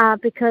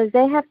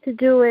they have to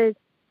do it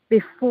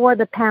before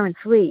the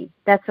parents leave.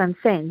 That's what I'm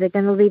saying. They're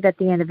going to leave at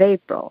the end of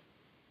April.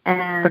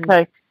 And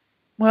okay.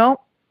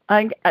 Well,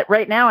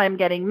 right now I'm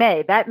getting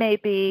May. That may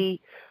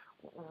be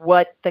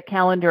what the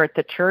calendar at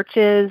the church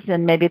is,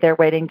 and maybe they're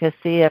waiting to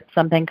see if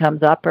something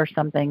comes up or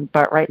something.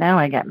 But right now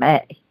I get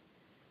May.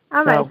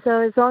 All right. So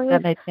as long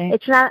as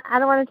it's not, I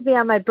don't want it to be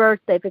on my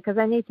birthday because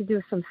I need to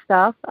do some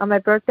stuff on my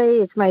birthday.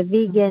 It's my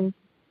vegan.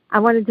 I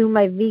want to do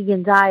my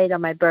vegan diet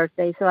on my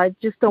birthday, so I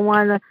just don't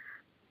want to.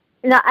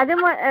 I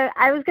didn't want.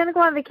 I was going to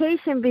go on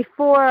vacation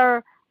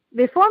before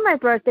my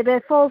birthday, but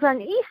it falls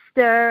on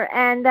Easter,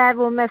 and that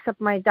will mess up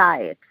my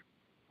diet.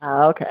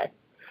 Okay.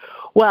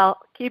 Well,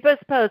 keep us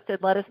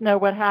posted. Let us know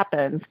what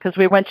happens, because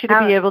we want you to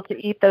be able to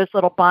eat those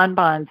little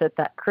bonbons at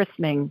that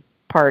christening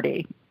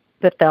party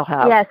that they'll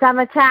have. Yes, I'm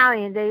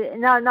Italian.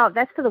 No,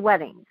 that's for the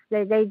weddings.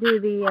 They do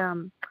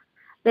the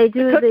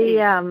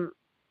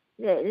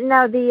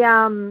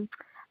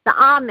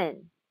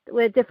almond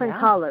with different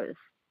colors.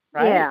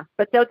 Right. Yeah.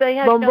 But don't they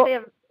have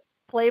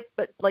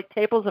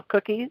tables of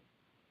cookies?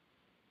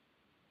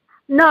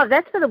 No,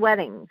 that's for the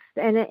weddings.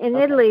 And in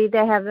Italy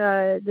they have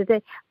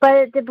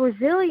but the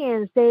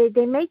Brazilians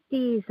they make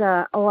these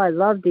I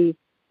love these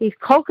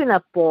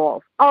coconut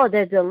balls. Oh,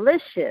 they're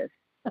delicious.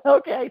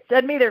 Okay,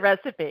 send me the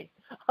recipe.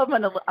 I'm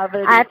gonna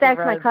I have to ask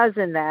my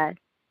cousin that.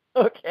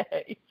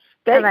 Okay.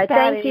 Thanks, all right,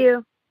 Patty. Thank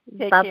you.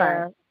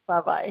 Bye-bye.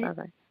 Bye-bye.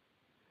 Bye-bye.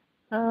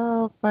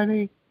 Oh,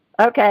 funny.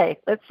 Okay,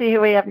 let's see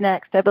who we have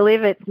next. I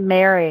believe it's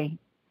Mary.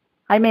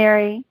 Hi,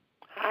 Mary.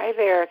 Hi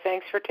there.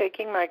 Thanks for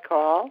taking my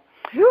call.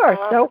 You are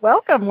so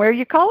welcome. Where are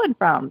you calling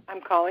from?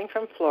 I'm calling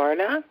from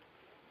Florida.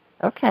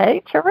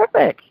 Okay,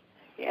 terrific.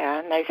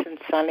 Yeah, nice and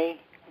sunny,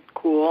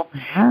 cool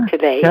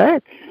today.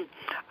 Good.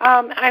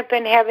 I've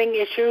been having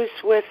issues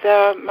with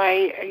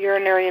my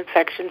urinary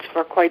infections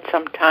for quite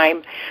some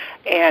time,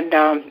 and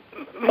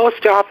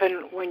most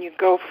often when you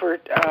go for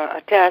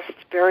a test,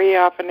 very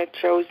often it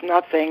shows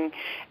nothing,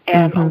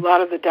 and a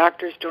lot of the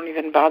doctors don't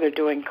even bother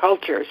doing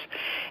cultures.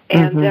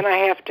 And then I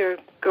have to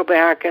go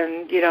back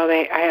and,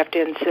 I have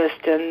to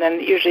insist, and then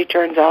it usually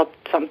turns out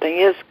something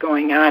is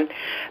going on.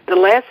 The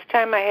last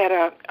time I had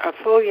a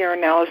full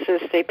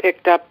urinalysis, they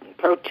picked up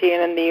protein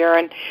in the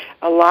urine,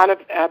 a lot of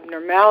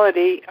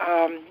abnormality.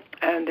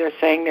 and they're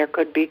saying there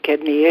could be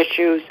kidney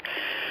issues.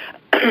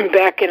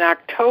 Back in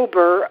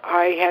October,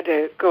 I had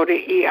to go to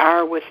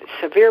ER with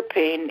severe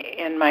pain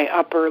in my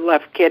upper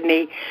left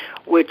kidney,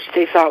 which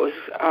they thought was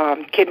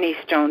kidney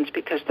stones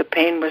because the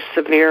pain was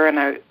severe, and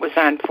I was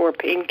on 4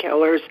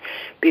 painkillers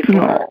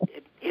before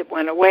it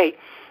went away.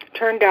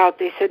 Turned out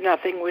they said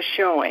nothing was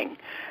showing.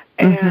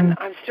 And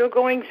I'm still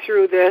going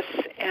through this,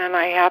 and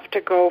I have to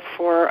go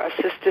for a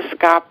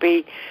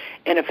cystoscopy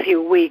in a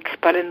few weeks.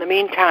 But in the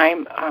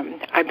meantime,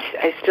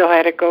 I still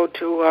had to go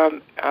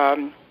to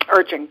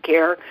urgent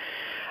care,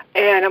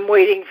 and I'm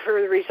waiting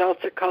for the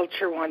results of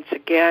culture once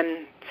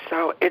again.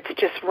 So it's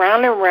just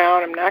round and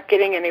round. I'm not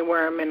getting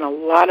anywhere. I'm in a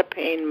lot of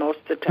pain most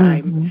of the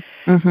time,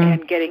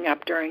 and getting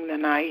up during the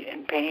night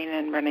in pain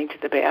and running to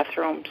the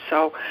bathroom.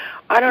 So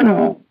I don't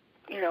know,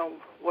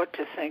 what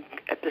to think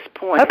at this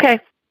point. Okay.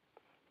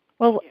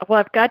 Well,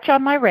 I've got you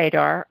on my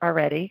radar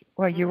already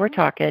while you were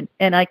talking,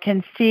 and I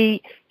can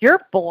see your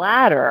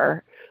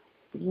bladder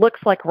looks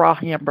like raw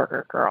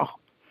hamburger, girl.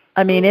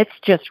 I mean, it's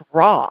just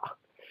raw.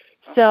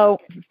 So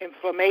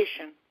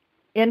inflammation,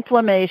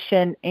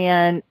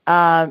 and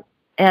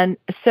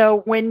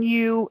so when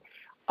you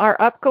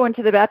are up going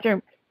to the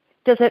bathroom,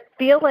 does it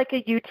feel like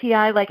a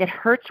UTI, like it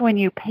hurts when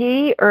you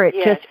pee, or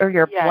or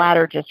your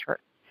bladder just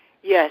hurts?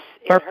 Yes,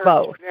 it hurts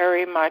both.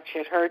 Very much.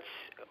 It hurts.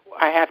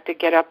 I have to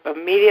get up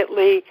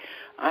immediately.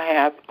 I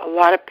have a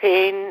lot of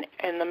pain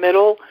in the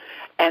middle,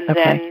 and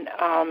then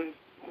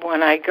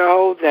when I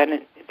go,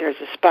 then there's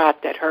a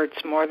spot that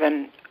hurts more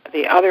than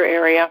the other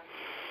area.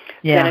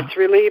 Yeah. Then it's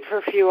relieved for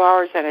a few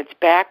hours, and it's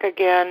back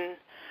again.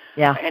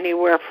 Yeah.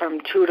 Anywhere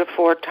from 2 to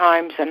 4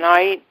 times a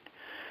night.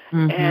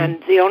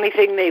 And the only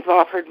thing they've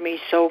offered me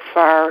so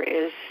far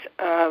is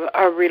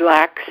a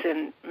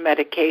relaxant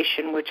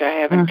medication, which I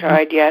haven't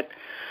tried yet.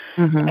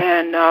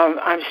 And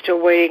I'm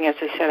still waiting, as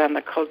I said, on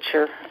the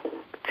culture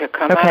to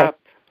come up.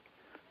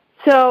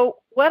 So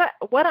what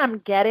I'm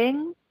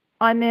getting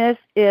on this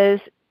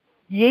is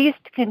yeast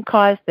can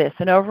cause this,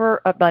 an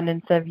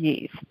overabundance of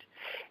yeast.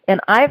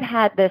 And I've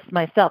had this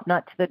myself,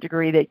 not to the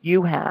degree that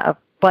you have,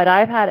 but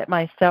I've had it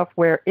myself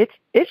where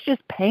it's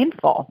just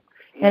painful.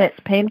 Yes. And it's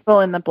painful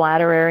in the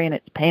bladder area, and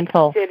it's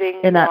painful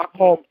in that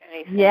whole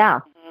anything.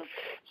 Yeah.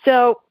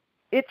 So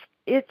it's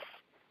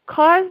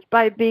caused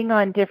by being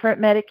on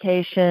different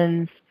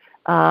medications,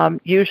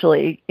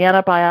 usually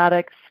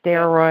antibiotics,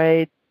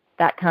 steroids,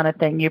 that kind of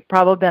thing. You've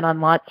probably been on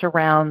lots of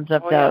rounds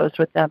of those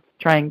with them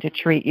trying to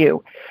treat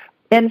you.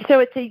 And so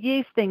it's a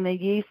yeast thing. The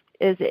yeast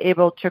is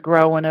able to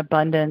grow in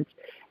abundance.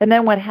 And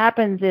then what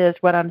happens is,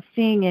 what I'm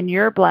seeing in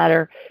your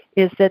bladder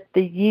is that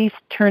the yeast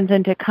turns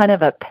into kind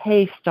of a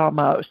paste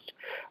almost,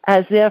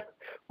 as if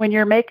when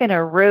you're making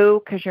a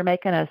roux, because you're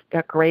making a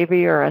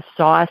gravy or a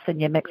sauce,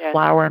 and you mix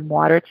flour and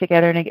water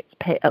together and it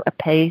gets a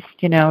paste,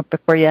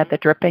 before you add the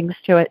drippings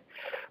to it.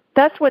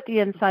 That's what the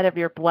inside of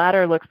your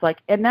bladder looks like,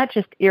 and that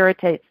just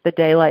irritates the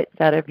daylights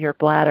out of your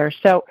bladder.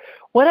 So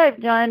what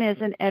I've done is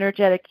an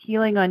energetic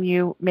healing on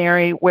you,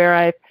 Mary, where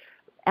I've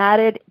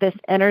added this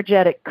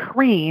energetic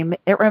cream.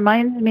 It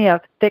reminds me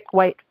of thick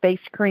white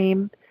face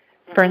cream.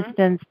 For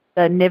instance,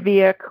 the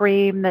Nivea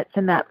cream that's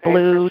in that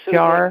blue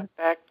jar.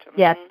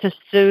 Yeah, to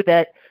soothe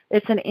it.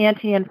 It's an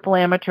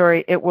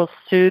anti-inflammatory. It will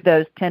soothe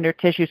those tender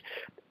tissues.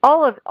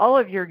 All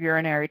of your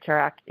urinary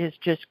tract is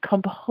just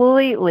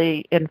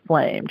completely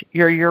inflamed.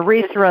 Your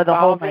urethra, the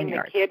whole 9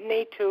 yards. The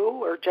kidney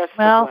too, or just the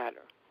bladder?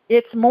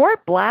 It's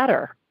more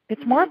bladder.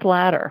 It's more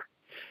bladder.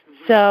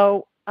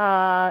 So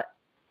I've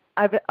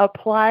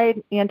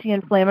applied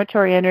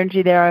anti-inflammatory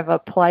energy there. I've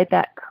applied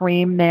that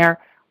cream there.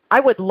 I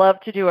would love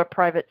to do a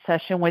private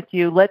session with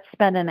you. Let's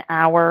spend an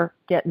hour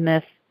getting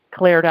this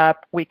cleared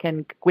up. We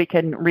can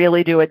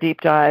really do a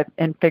deep dive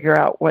and figure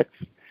out what's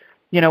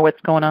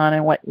going on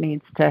and what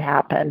needs to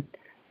happen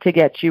to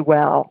get you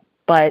well.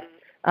 But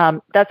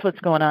that's what's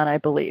going on, I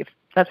believe.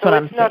 That's what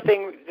I'm saying. So it's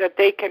nothing that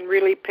they can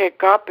really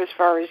pick up as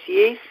far as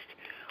yeast?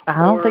 I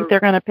don't think they're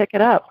going to pick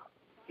it up.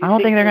 I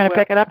don't think they're going to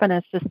pick it up in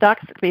a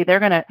cystoscopy. They're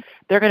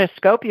going to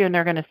scope you, and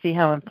they're going to see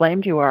how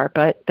inflamed you are,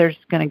 but they're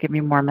just going to give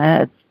you more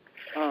meds.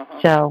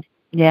 So,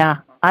 yeah.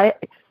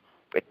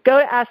 Go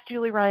to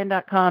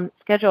AskJulieRyan.com,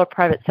 schedule a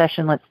private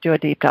session. Let's do a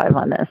deep dive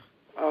on this.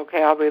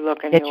 Okay, I'll be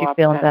looking Get you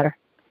feeling better.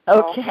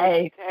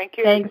 Okay. Thank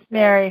you. Thanks,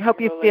 Mary. Hope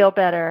you feel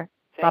better.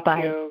 Thank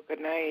Bye-bye. you.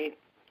 Good night.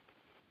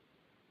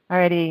 All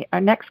righty.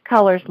 Our next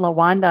caller is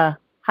LaWanda.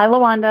 Hi,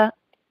 LaWanda.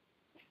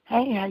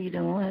 Hey, how you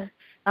doing?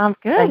 I'm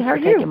good. Thanks how are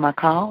for you? Taking my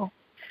call.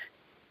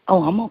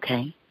 Oh, I'm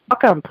okay.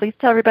 Welcome. Please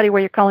tell everybody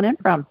where you're calling in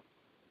from.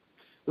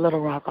 Little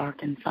Rock,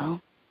 Arkansas.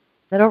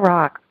 Little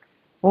Rock.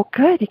 Well,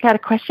 good. You got a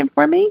question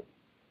for me?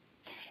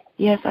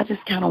 Yes, I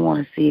just kind of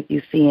want to see if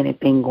you see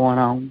anything going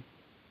on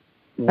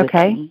with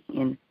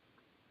me.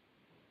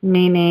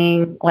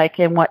 Meaning, like,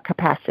 in what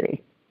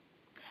capacity?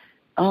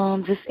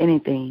 Just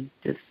anything.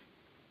 Just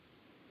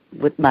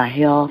with my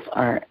health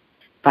or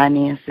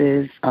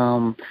finances,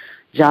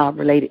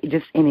 job-related,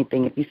 just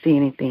anything, if you see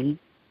anything.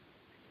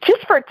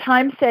 Just for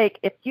time's sake,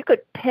 if you could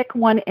pick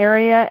one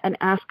area and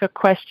ask a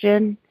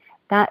question,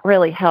 that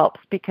really helps,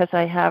 because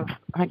I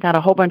got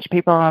a whole bunch of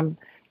people I'm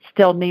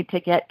still need to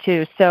get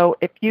to. So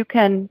if you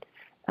can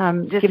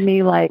give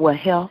me What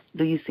health?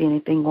 Do you see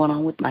anything going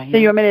on with my health? So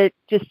you want me to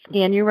just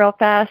scan you real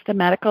fast, a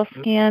medical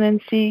scan,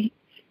 and see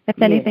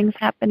if anything's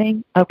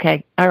happening?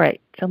 Okay. All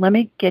right. So let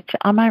me get you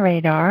on my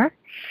radar.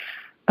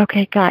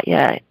 Okay, got you.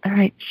 All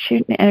right,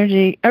 shooting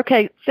energy.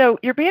 Okay, so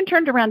you're being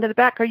turned around to the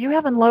back. Are you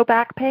having low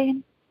back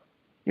pain?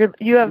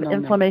 You have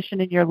inflammation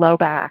in your low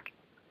back.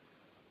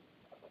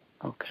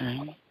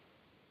 Okay.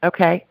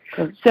 Okay.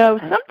 So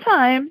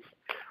sometimes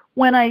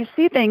when I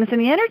see things,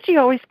 and the energy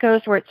always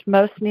goes where it's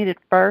most needed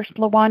first,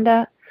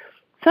 LaWanda,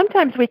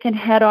 sometimes we can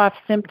head off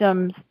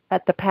symptoms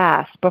at the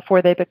past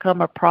before they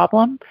become a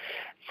problem.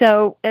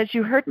 So as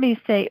you heard me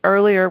say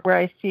earlier, where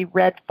I see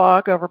red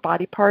fog over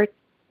body parts,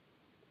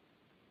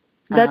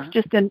 that's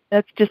just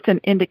an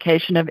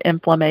indication of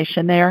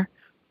inflammation there.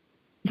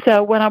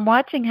 So what I'm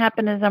watching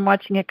happen is I'm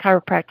watching a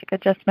chiropractic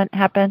adjustment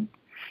happen.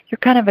 You're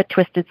kind of a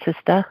twisted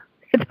sister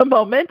at the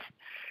moment.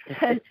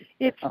 And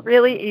it's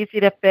really easy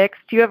to fix.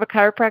 Do you have a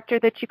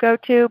chiropractor that you go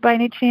to by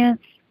any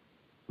chance?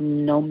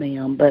 No,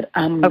 ma'am, but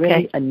I'm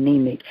really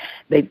anemic.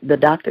 The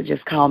doctor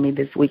just called me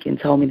this week and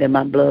told me that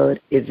my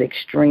blood is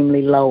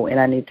extremely low and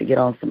I need to get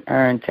on some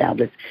iron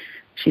tablets.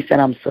 She said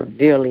I'm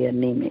severely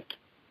anemic.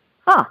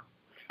 Huh.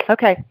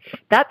 Okay.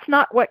 That's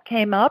not what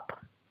came up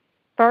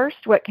first.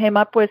 What came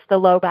up was the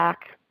low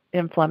back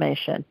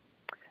inflammation.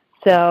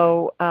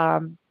 So,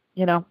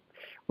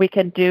 we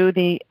can do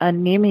the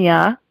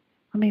anemia.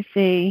 Let me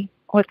see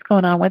what's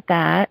going on with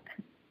that.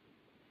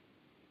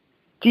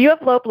 Do you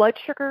have low blood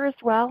sugar as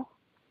well?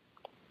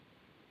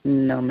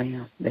 No,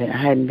 ma'am. I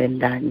hadn't been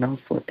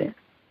diagnosed with it.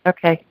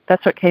 Okay.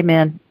 That's what came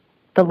in.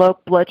 The low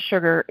blood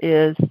sugar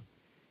is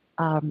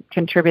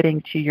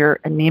contributing to your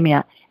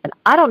anemia. And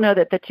I don't know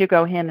that the two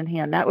go hand in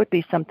hand. That would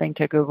be something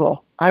to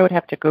Google. I would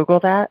have to Google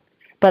that.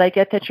 But I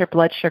get that your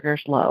blood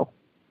sugar's low.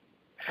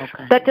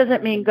 Okay. That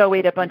doesn't mean go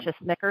eat a bunch of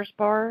Snickers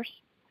bars.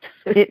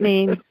 It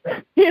means,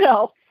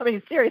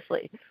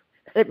 seriously.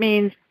 It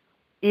means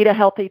eat a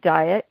healthy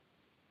diet.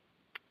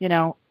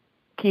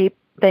 Keep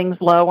things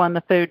low on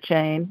the food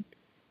chain.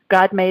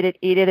 God made it,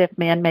 eat it. If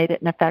man made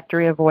it in a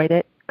factory, avoid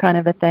it, kind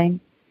of a thing.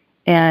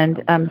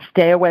 And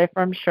stay away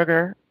from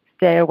sugar.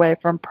 Stay away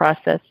from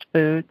processed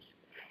foods,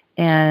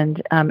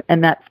 and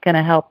that's going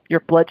to help your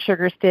blood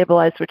sugar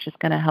stabilize, which is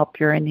going to help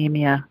your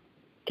anemia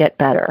get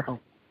better. Oh.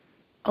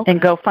 Okay.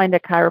 And go find a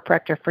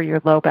chiropractor for your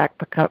low back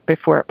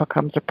before it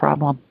becomes a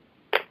problem.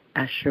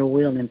 I sure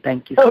will, and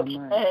thank you so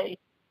much. Okay.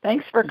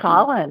 Thanks for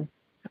calling.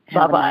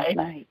 Bye-bye.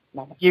 Nice.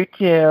 Bye-bye. You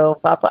too.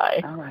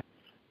 Bye-bye. All right.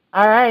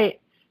 All right.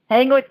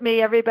 Hang with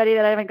me, everybody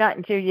that I haven't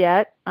gotten to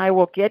yet. I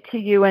will get to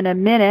you in a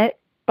minute.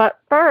 But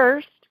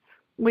first,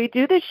 we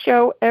do this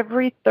show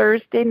every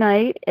Thursday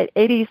night at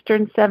 8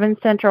 Eastern, 7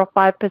 Central,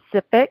 5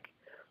 Pacific.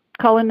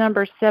 Call-in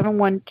number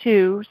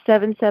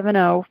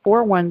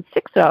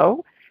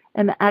 712-770-4160,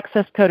 and the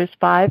access code is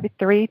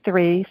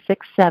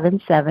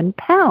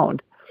 533677#.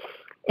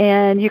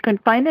 And you can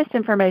find this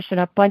information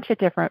a bunch of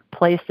different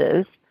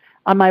places.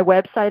 On my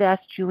website,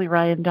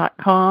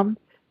 AskJulieRyan.com.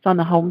 It's on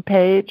the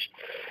homepage.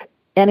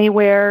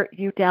 Anywhere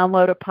you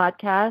download a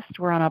podcast,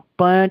 we're on a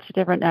bunch of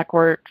different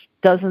networks,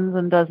 dozens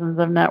and dozens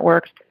of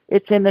networks.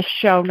 It's in the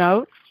show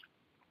notes.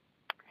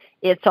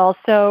 It's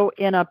also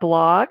in a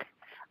blog.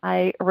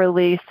 I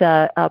release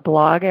a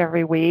blog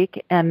every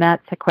week, and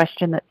that's a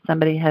question that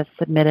somebody has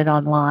submitted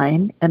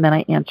online, and then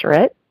I answer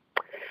it.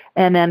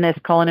 And then this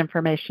call-in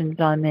information is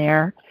on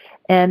there.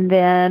 And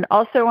then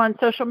also on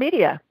social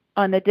media.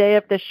 On the day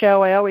of the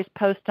show, I always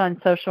post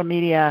on social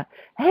media,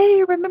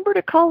 hey, remember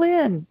to call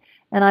in.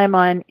 And I'm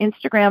on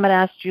Instagram at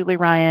Ask Julie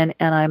Ryan,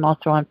 and I'm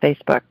also on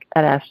Facebook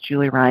at Ask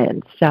Julie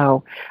Ryan.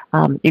 So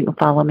you can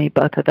follow me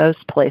both of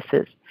those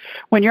places.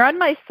 When you're on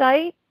my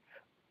site,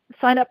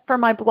 sign up for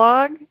my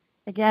blog.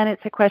 Again,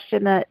 it's a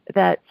question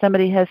that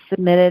somebody has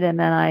submitted, and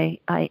then I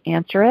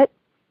answer it.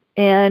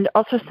 And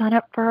also sign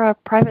up for a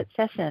private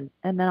session,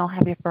 and then I'll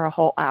have you for a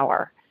whole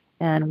hour.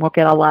 And we'll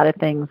get a lot of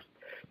things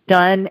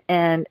done,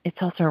 and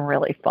it's also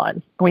really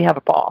fun. We have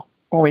a ball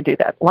when we do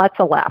that. Lots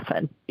of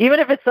laughing. Even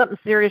if it's something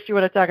serious you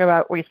want to talk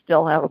about, we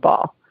still have a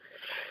ball.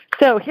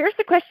 So here's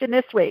the question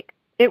this week.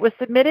 It was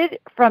submitted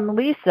from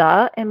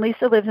Lisa, and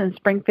Lisa lives in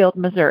Springfield,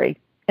 Missouri.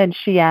 And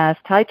she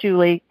asked, hi,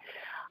 Julie.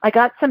 I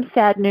got some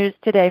sad news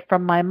today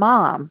from my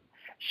mom.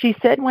 She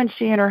said when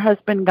she and her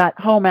husband got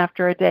home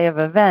after a day of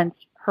events,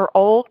 her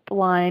old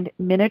blind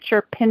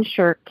miniature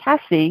pinscher,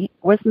 Cassie,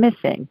 was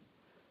missing.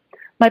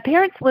 My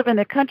parents live in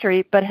the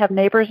country but have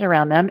neighbors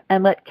around them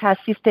and let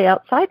Cassie stay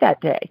outside that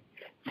day.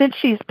 Since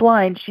she's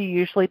blind, she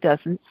usually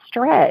doesn't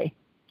stray.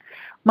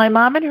 My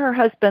mom and her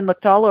husband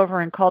looked all over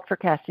and called for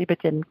Cassie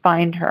but didn't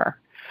find her.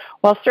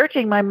 While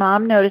searching, my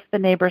mom noticed the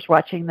neighbors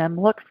watching them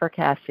look for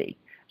Cassie.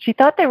 She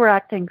thought they were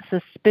acting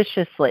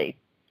suspiciously.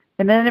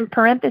 And then in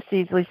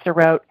parentheses, Lisa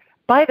wrote,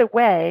 by the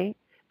way,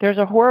 there's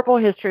a horrible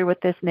history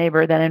with this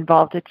neighbor that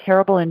involved a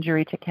terrible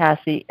injury to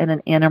Cassie in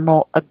an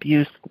animal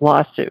abuse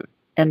lawsuit,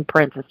 in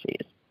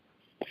parentheses.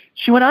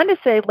 She went on to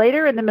say,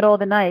 later in the middle of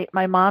the night,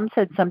 my mom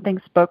said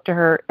something spoke to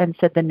her and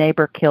said the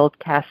neighbor killed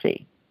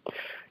Cassie.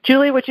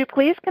 Julie, would you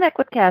please connect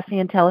with Cassie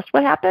and tell us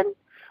what happened?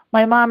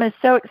 My mom is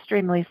so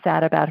extremely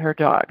sad about her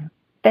dog.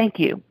 Thank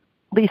you,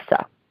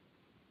 Lisa.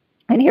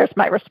 And here's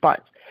my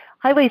response.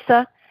 Hi,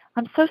 Lisa.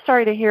 I'm so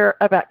sorry to hear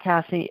about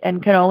Cassie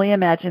and can only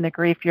imagine the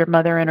grief your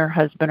mother and her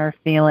husband are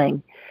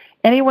feeling.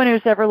 Anyone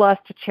who's ever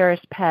lost a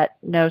cherished pet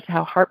knows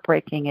how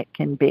heartbreaking it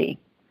can be.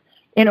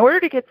 In order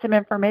to get some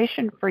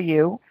information for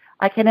you,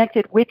 I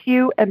connected with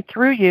you and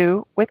through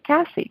you with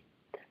Cassie.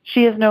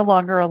 She is no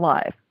longer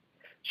alive.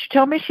 She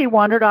told me she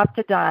wandered off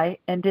to die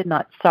and did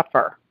not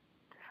suffer.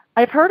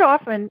 I've heard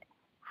often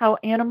how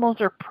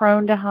animals are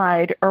prone to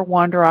hide or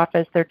wander off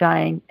as they're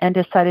dying and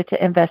decided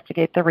to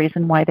investigate the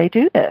reason why they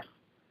do this.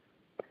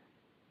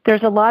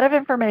 There's a lot of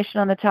information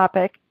on the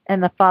topic,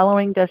 and the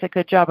following does a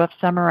good job of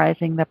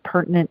summarizing the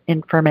pertinent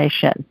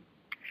information.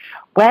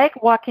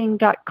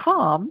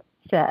 Wagwalking.com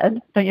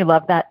said, don't you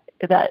love that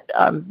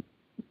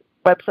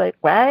website,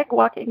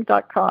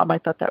 wagwalking.com, I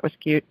thought that was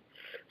cute,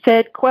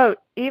 said, quote,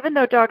 even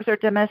though dogs are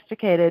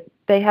domesticated,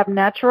 they have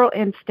natural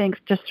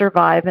instincts to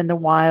survive in the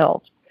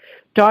wild.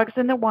 Dogs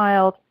in the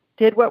wild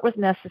did what was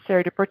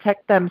necessary to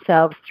protect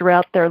themselves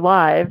throughout their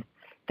lives.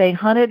 They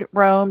hunted,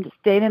 roamed,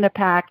 stayed in a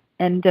pack,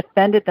 and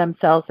defended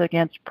themselves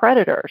against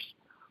predators.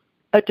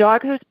 A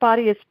dog whose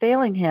body is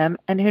failing him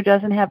and who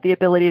doesn't have the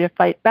ability to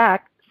fight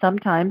back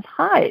sometimes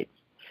hides.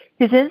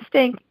 His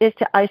instinct is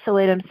to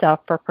isolate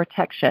himself for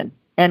protection,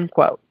 end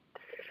quote.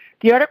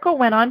 The article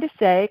went on to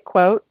say,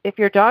 quote, if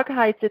your dog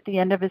hides at the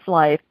end of his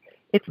life,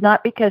 it's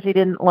not because he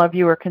didn't love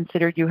you or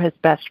consider you his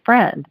best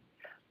friend.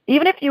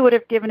 Even if you would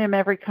have given him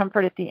every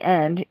comfort at the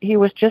end, he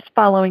was just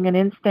following an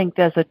instinct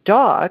as a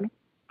dog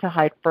to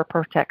hide for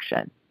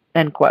protection,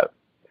 end quote.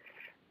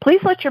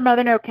 Please let your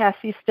mother know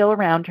Cassie's still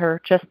around her,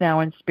 just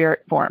now in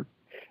spirit form.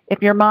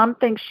 If your mom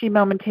thinks she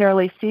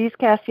momentarily sees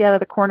Cassie out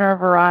of the corner of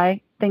her eye,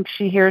 thinks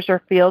she hears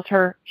or feels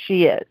her,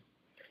 she is.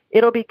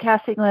 It'll be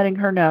Cassie letting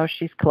her know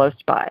she's close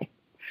by.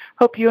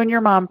 Hope you and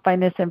your mom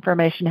find this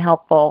information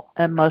helpful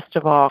and most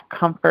of all,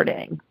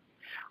 comforting.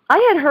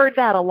 I had heard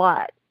that a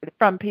lot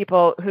from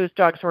people whose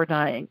dogs were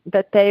dying,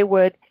 that they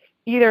would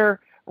either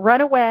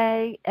run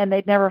away and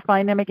they'd never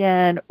find them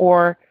again,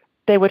 or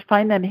they would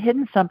find them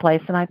hidden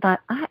someplace. And I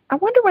thought, I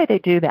wonder why they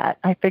do that.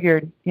 I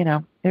figured,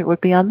 it would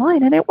be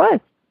online, and it was.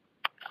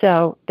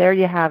 So there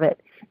you have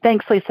it.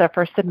 Thanks, Lisa,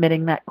 for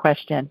submitting that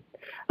question.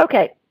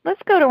 Okay,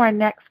 let's go to our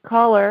next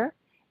caller,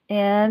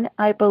 and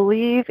I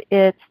believe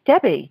it's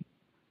Debbie.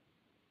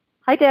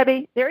 Hi,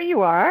 Debbie. There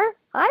you are.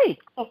 Hi.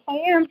 Yes, I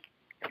am.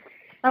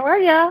 How are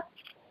you?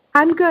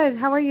 I'm good.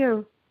 How are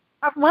you?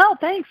 I'm well,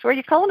 thanks. Where are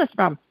you calling us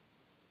from?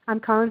 I'm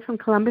calling from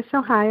Columbus,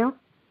 Ohio.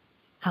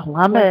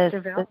 Columbus.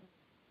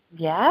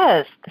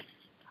 Yes.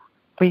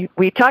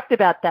 We talked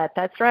about that.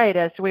 That's right,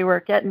 as we were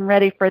getting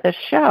ready for the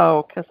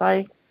show, because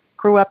I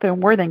grew up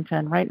in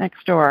Worthington, right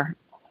next door.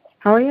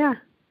 Oh, yeah.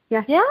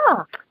 Yeah.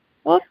 Yeah.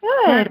 Well,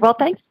 good. Well,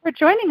 thanks for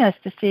joining us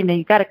this evening.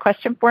 You got a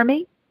question for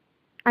me?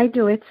 I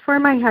do. It's for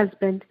my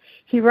husband.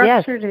 He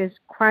ruptured his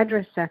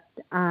quadricep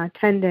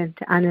tendon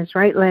on his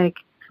right leg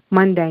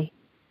Monday.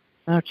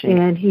 Oh, gee.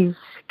 And he's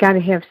got to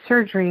have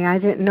surgery. I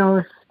didn't know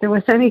if there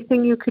was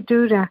anything you could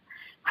do to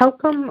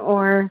help him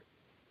or...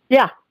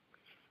 Yeah,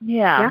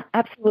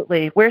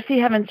 absolutely. Where's he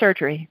having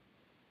surgery?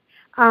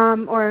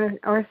 Or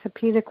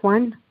orthopedic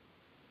one.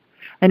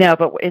 I know,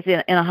 but is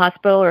it in a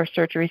hospital or a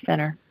surgery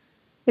center?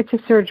 It's a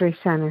surgery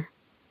center.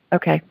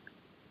 Okay.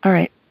 All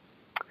right.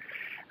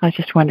 I was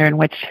just wondering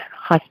which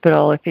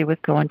hospital, if he was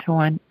going to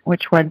one,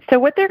 which one. So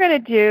what they're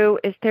going to do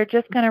is they're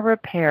just going to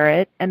repair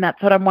it, and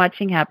that's what I'm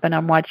watching happen.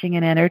 I'm watching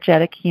an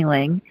energetic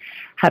healing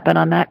happen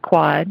on that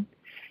quad,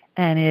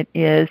 and it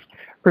is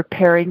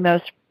repairing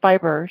those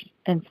fibers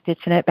and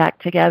stitching it back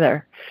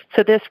together.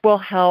 So this will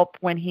help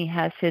when he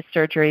has his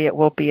surgery. It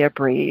will be a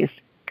breeze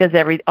because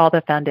all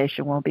the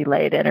foundation will be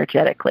laid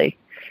energetically.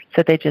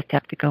 So they just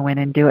have to go in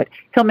and do it.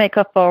 He'll make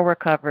a full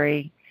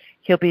recovery.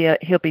 He'll be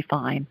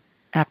fine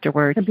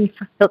afterwards.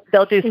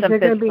 They'll do some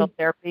physical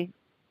therapy.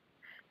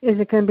 Is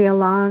it going to be a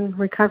long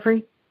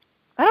recovery?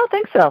 I don't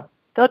think so.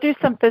 They'll do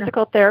some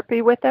physical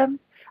therapy with him.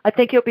 I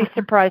think you'll be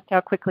surprised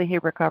how quickly he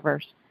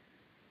recovers.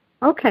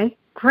 Okay,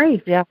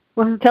 great. Yeah.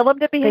 Well, tell him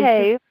to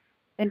behave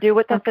and do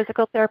what the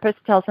physical therapist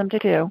tells him to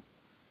do.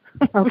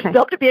 Okay.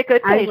 Tell him to be a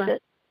good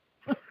patient.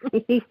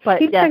 He's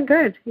been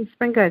good. He's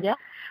been good. Yeah.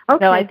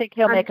 Okay. No, I think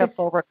he'll make a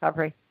full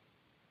recovery.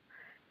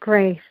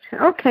 Great.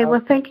 Okay.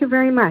 Well, thank you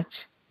very much.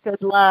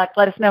 Good luck.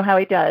 Let us know how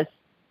he does.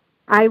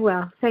 I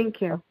will.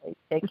 Thank you. Okay,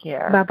 take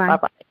care. Bye-bye.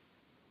 Bye-bye.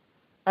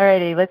 All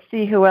righty. Let's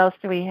see who else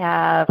do we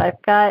have.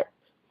 I've got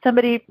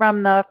somebody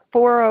from the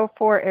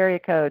 404 area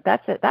code.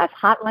 That's it. That's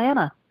Hot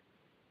Atlanta.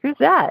 Who's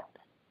that?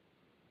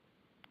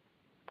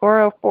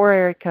 404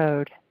 area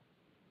code.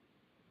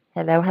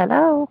 Hello,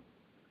 hello.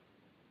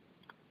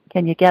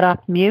 Can you get off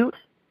mute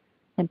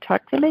and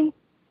talk to me?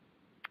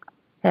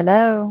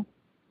 Hello.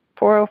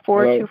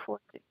 404-242.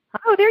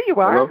 Oh, there you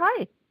are. Hello?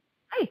 Hi.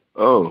 Hi.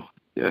 Oh,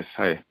 yes.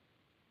 Hi.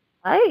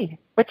 Hi.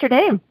 What's your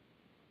name?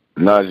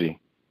 Najee.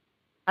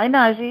 Hi,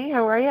 Najee.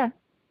 How are you?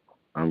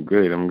 I'm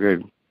good.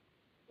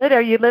 Good.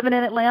 Are you living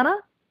in Atlanta?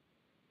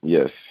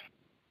 Yes.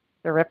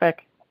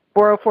 Terrific.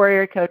 404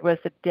 area code was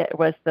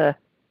the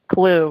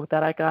clue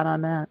that I got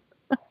on that.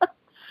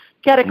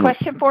 Got a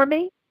question for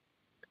me?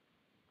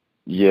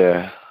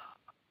 Yeah.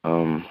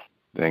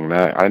 Dang,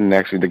 I didn't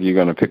actually think you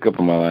were going to pick up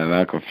on my line.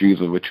 I'm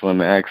confused with which one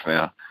to ask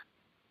now.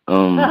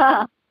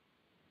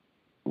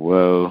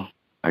 Well,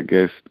 I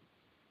guess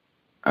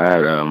I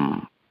had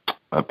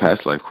a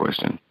past life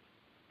question.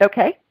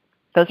 Okay.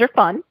 Those are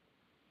fun.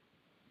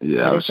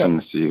 Yeah, I was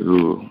trying to see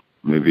who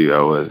maybe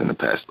I was in the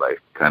past life.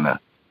 Kind of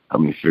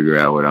help me figure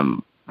out what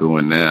I'm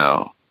doing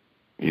now,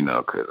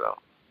 because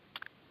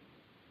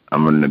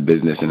I'm running a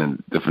business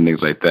and different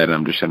things like that. And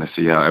I'm just trying to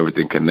see how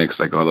everything connects,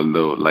 like all the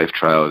little life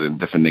trials and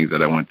different things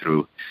that I went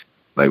through.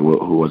 Like,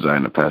 who was I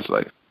in the past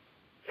life?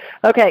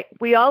 Okay,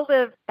 we all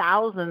live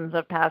thousands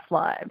of past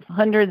lives,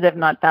 hundreds if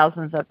not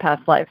thousands of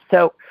past lives.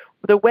 So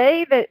the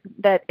way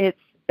that it's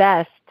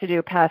best to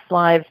do past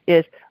lives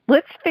is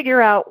let's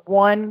figure out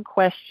one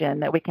question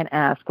that we can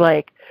ask.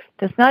 Like,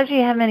 does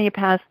Najee have any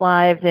past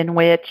lives in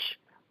which,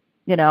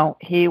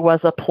 he was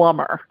a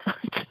plumber?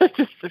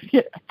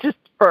 just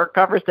for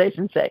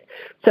conversation's sake.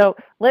 So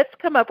let's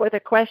come up with a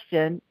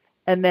question,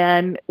 and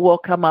then we'll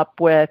come up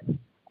with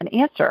an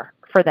answer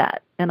for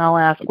that. And I'll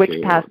ask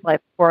which past life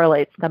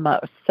correlates the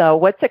most. So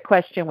what's a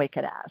question we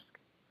could ask?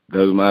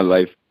 Does my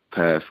life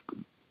past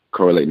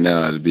correlate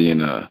now as being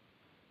a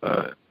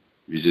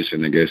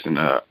musician, I guess, and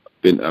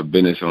a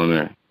business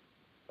owner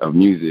of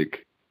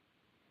music?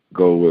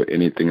 Go with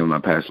anything in my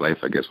past life,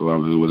 I guess.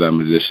 Was I a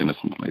musician or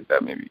something like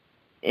that, maybe?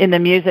 In the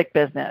music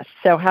business.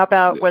 So how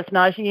about, was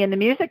Najee in the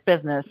music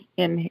business,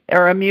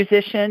 or a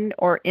musician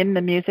or in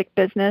the music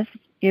business?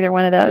 Either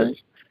one of those?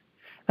 Yes.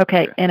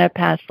 Okay, in a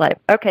past life.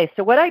 Okay,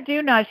 so what I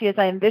do, Najee, is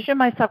I envision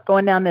myself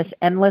going down this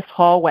endless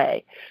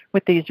hallway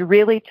with these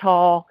really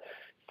tall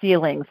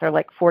ceilings. They're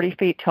like 40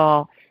 feet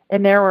tall.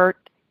 And there were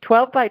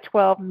 12 by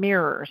 12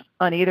 mirrors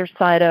on either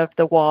side of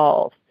the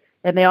walls.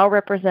 And they all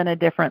represent a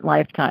different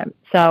lifetime.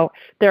 So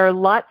there are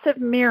lots of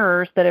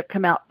mirrors that have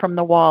come out from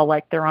the wall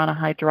like they're on a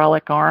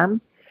hydraulic arm.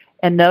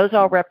 And those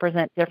all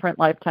represent different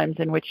lifetimes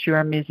in which you're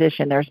a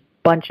musician. There's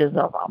bunches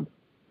of them.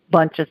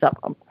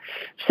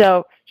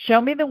 So show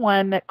me the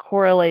one that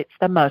correlates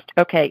the most.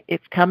 Okay,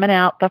 it's coming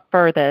out the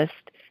furthest.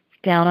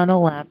 It's down on the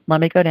left. Let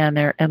me go down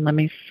there and let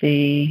me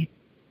see.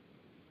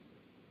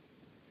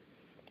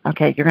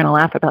 Okay, you're going to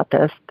laugh about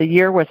this. The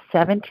year was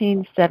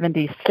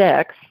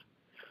 1776.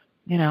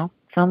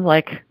 Sounds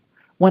like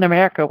when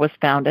America was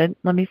founded.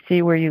 Let me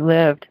see where you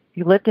lived.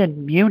 You lived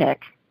in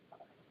Munich,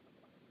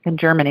 in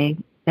Germany,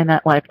 in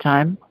that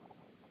lifetime.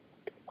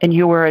 And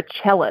you were a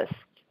cellist.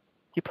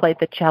 You played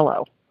the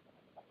cello.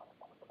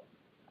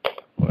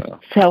 Wow.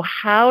 So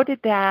how does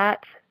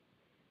that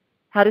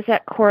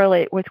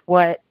correlate with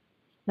what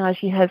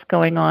Najee has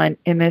going on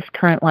in this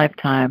current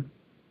lifetime?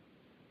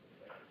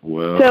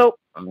 Well, so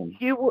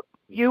you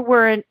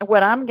were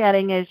what I'm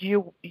getting is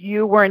you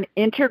were an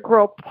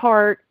integral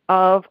part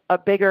of a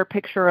bigger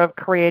picture of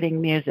creating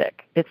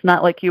music. It's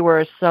not like you were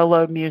a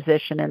solo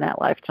musician in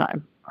that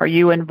lifetime. Are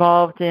you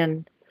involved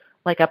in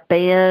like a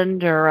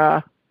band or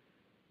a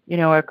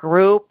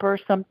group or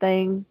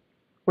something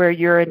where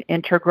you're an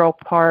integral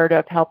part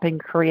of helping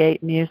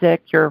create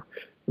music?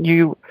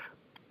 You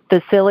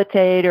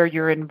facilitate or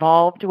you're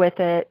involved with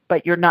it,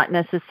 but you're not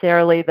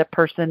necessarily the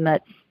person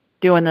that's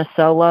doing the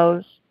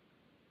solos?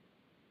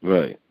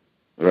 Right.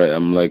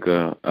 I'm like,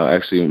 I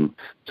actually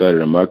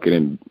started a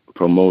marketing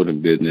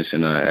promoting business,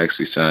 and I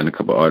actually signed a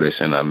couple artists,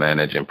 and I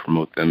manage and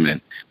promote them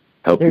and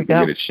help people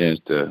get a chance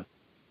to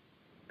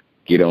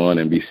get on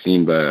and be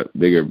seen by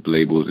bigger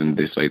labels and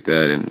this like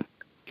that, and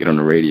get on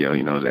the radio.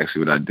 Is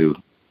actually what I do.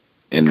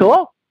 And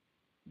cool.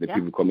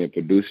 People call me a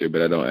producer,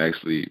 but I don't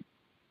actually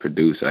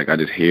produce. Like, I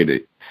just hear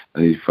it.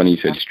 And it's funny you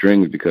said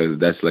strings, because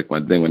that's like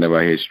my thing. Whenever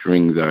I hear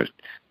strings or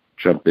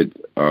trumpet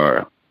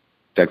or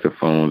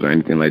saxophones or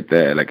anything like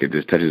that, like, it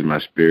just touches my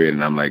spirit,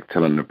 and I'm like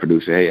telling the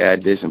producer, hey,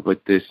 add this and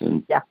put this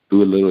and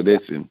do a little of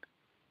this, and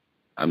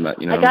I'm not,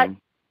 what I mean?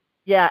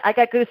 Yeah, I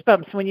got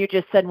goosebumps when you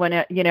just said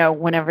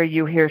whenever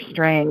you hear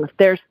strings.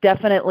 There's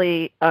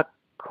definitely a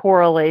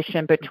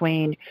correlation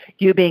between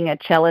you being a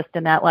cellist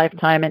in that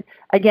lifetime. And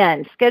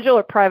again, schedule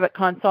a private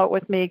consult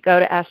with me. Go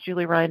to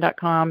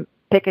AskJulieRyan.com.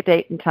 Pick a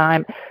date and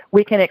time.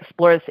 We can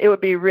explore this. It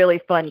would be really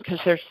fun because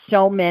there's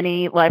so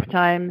many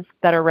lifetimes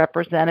that are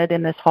represented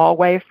in this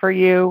hallway for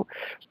you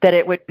that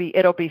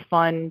it'll be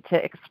fun to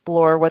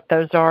explore what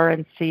those are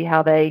and see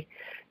how they,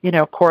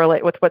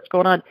 correlate with what's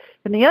going on.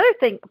 And the other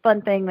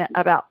fun thing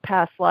about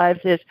past lives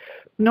is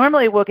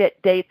normally we'll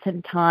get dates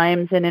and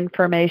times and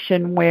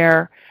information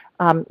where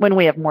when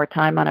we have more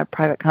time on a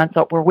private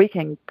consult where we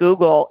can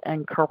Google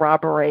and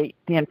corroborate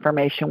the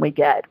information we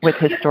get with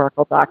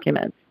historical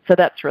documents. So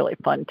that's really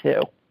fun,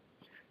 too.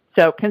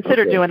 So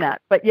consider doing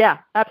that. But, yeah,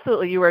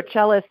 absolutely. You were a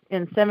cellist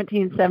in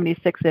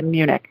 1776 in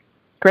Munich.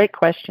 Great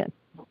question.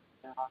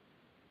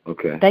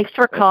 Okay. Thanks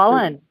for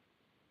calling.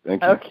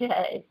 Thank you.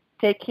 Okay.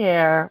 Take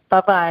care.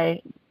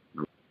 Bye-bye.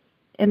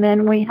 And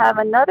then we have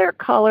another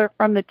caller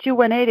from the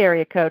 218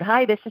 area code.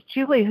 Hi, this is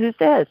Julie. Who's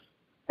this?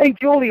 Hey,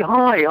 Julie.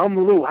 Hi,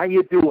 I'm Lou. How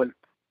you doing?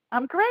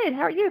 I'm great.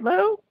 How are you,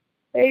 Lou?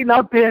 Hey,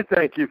 not bad,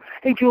 thank you.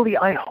 Hey, Julie,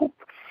 I hope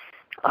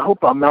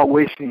I'm not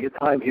wasting your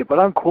time here, but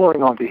I'm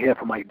calling on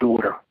behalf of my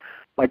daughter.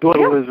 My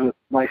daughter lives with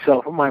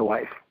myself and my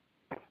wife,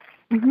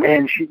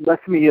 and she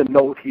left me a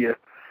note here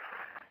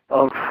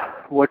of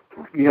what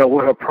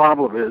her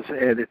problem is,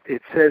 and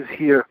it says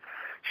here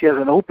she has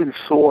an open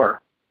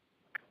sore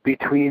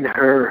between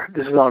her.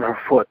 This is on her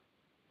foot,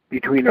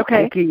 between her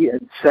pinky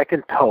and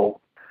second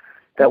toe,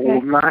 that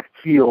will not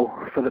heal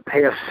for the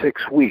past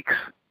 6 weeks.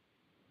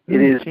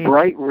 It is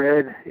bright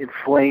red,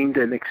 inflamed,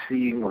 and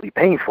exceedingly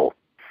painful.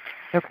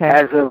 Okay.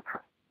 As of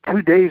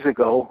 2 days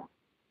ago,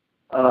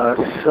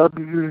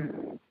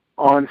 sudden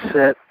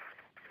onset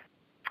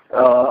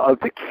of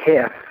the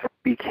calf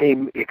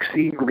became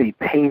exceedingly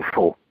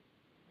painful,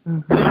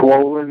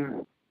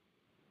 swollen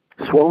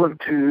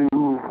to,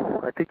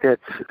 I think I'm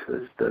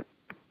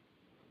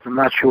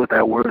not sure what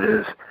that word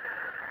is.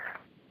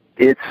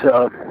 It's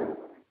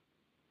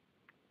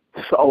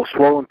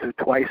swollen to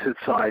twice its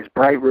size,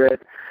 bright red,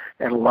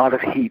 and a lot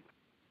of heat.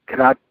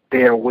 Cannot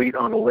bear weight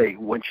on the leg.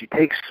 When she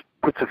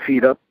puts her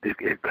feet up,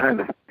 it kind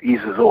of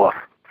eases off.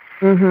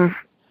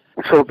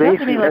 So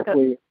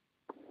basically,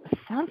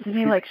 sounds to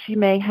me like she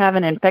may have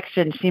an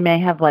infection. She may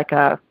have like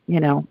a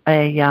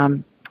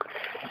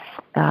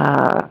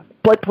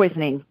blood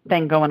poisoning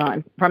thing going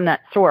on from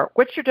that sore.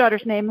 What's your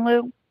daughter's name,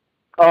 Lou?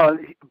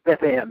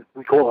 Beth Ann.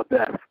 We call her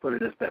Beth, but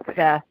it is Beth Ann.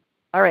 Beth.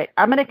 All right.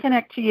 I'm going to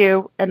connect to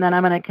you, and then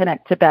I'm going to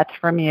connect to Beth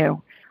from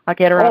you. I'll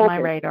get her on my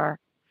radar,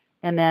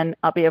 and then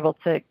I'll be able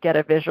to get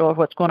a visual of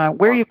what's going on.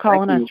 Where are you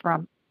calling us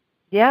from?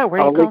 Yeah,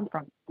 where are you calling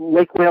from?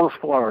 Lake Wales,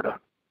 Florida.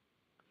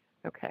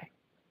 Okay.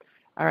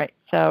 All right.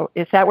 So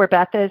is that where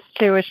Beth is,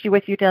 too? Is she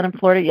with you down in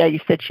Florida? Yeah, you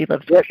said she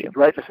lives with you. She's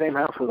right in the same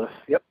house with us.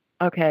 Yep.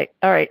 Okay.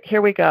 All right.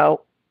 Here we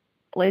go.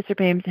 Laser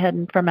beams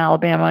heading from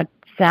Alabama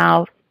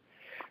south,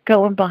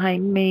 going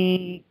behind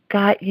me.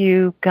 Got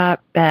you.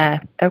 Got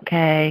Beth.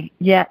 Okay.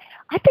 Yeah.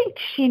 I think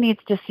she needs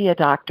to see a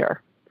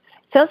doctor.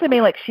 Sounds to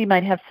me like she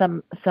might have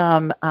some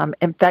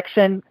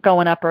infection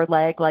going up her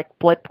leg, like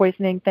blood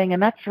poisoning thing,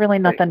 and that's really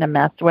nothing to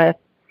mess with.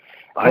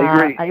 I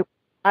agree.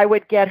 I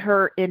would get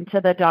her into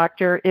the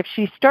doctor. If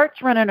she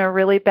starts running a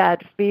really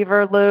bad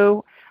fever,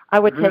 Lou, I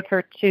would take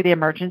her to the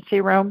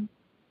emergency room.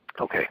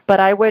 Okay. But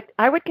I would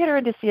get her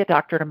in to see a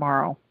doctor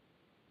tomorrow.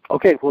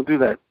 Okay, we'll do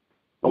that.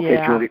 Okay,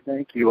 yeah. Julie,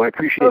 thank you. I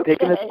appreciate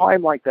taking the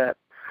time like that.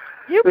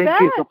 You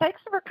bet.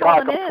 Thanks for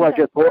calling in.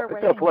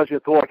 It's a pleasure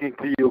talking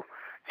to you.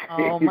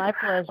 Oh, my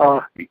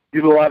pleasure. You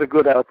do a lot of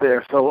good out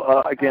there.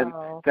 So, again,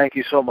 thank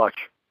you so much.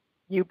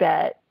 You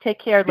bet. Take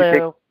care,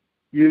 Lou.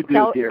 You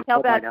do, dear.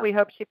 Tell Beth we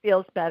hope she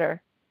feels better.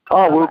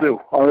 Oh, we'll do.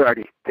 All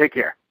righty. Take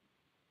care.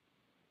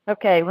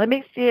 Okay, let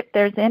me see if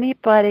there's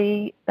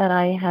anybody that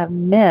I have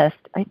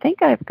missed. I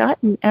think I've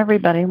gotten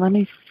everybody. Let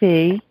me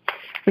see.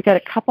 We've got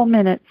a couple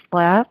minutes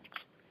left.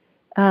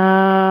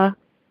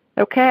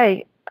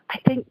 Okay. I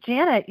think,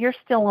 Janet, you're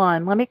still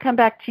on. Let me come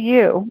back to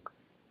you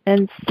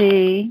and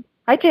see.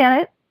 Hi,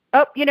 Janet.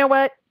 Oh, you know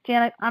what,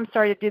 Janet? I'm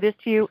sorry to do this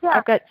to you. Yeah.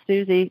 I've got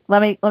Susie.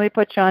 Let me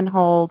put you on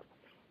hold,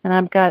 and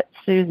I've got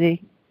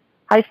Susie.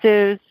 Hi,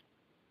 Suze.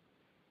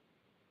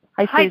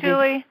 Hi, Susie. Hi,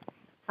 Julie.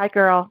 Hi,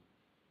 girl.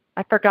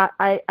 I forgot.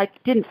 I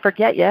didn't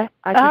forget you.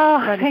 I just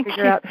trying to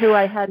figure out who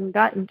I hadn't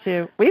gotten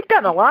to. We've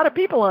got a lot of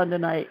people on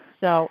tonight,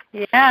 so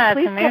yeah,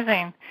 it's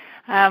amazing.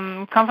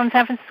 Come from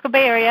San Francisco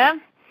Bay Area.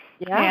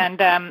 Yeah.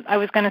 And I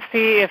was going to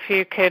see if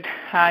you could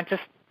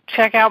just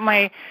check out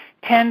my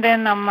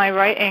tendon on my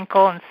right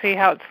ankle and see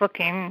how it's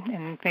looking,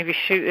 and maybe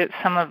shoot at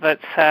some of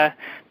its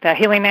the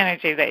healing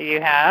energy that you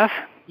have.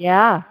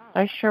 Yeah,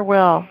 I sure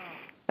will.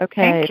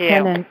 Okay, Thank you.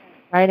 Tendon,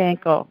 right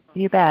ankle.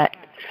 You bet.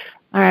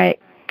 All right,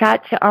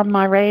 got you on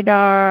my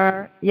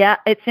radar. Yeah,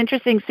 it's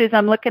interesting, Suze.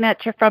 I'm looking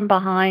at you from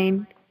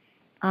behind.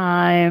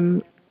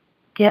 I'm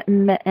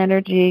getting the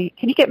energy.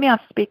 Can you get me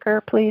off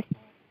speaker, please?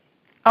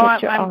 Oh,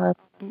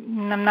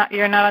 I'm not.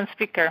 You're not on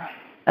speaker.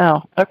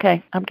 Oh,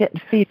 okay. I'm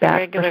getting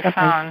feedback. It's a regular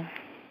phone.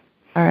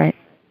 All right.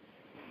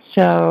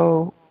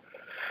 So,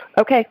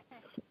 okay.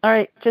 All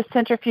right. Just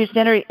centrifuged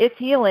energy. It's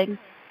healing.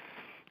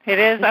 It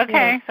is? It's okay.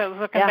 healing. So it's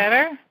looking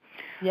better?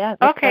 Yeah.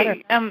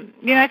 Okay. Better.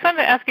 I just wanted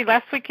to ask you,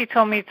 last week you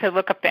told me to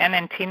look up the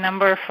NNT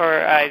number for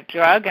a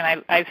drug,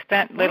 and I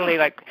spent literally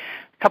like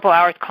a couple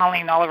hours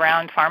calling all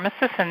around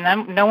pharmacists, and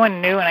no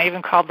one knew, and I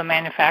even called the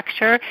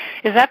manufacturer.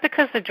 Is that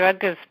because the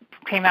drug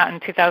came out in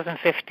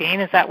 2015?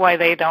 Is that why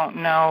they don't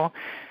know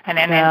an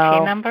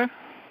NNT number?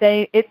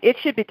 It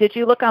should be. Did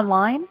you look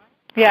online?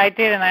 Yeah, I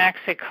did, and I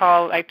actually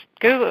called. I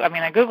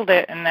Googled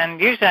it, and then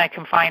usually I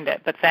can find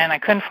it, but then I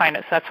couldn't find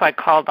it, so that's why I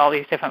called all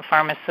these different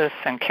pharmacists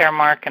and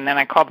Caremark, and then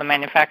I called the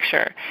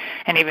manufacturer,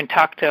 and even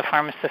talked to a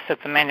pharmacist at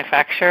the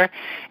manufacturer,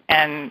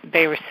 and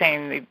they were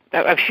saying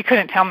she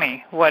couldn't tell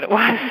me what it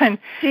was, and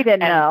she didn't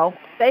know.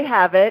 They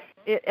have it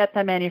at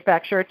the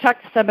manufacturer.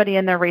 Talk to somebody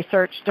in their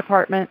research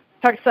department.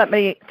 Talk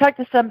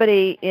to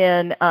somebody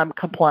in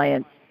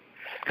compliance,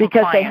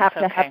 because they have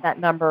to have that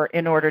number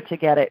in order to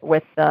get it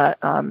with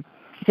the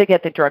to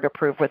get the drug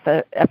approved with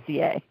the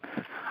FDA.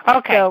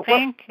 Okay, so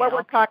thank you. What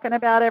we're talking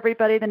about,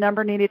 everybody, the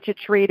number needed to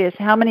treat is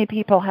how many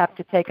people have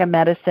to take a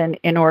medicine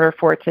in order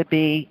for it to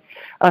be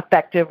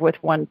effective with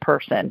one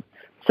person.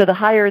 So the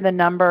higher the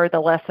number, the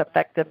less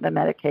effective the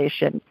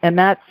medication. And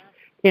that's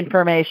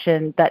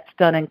information that's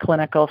done in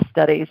clinical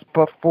studies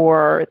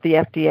before the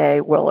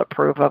FDA will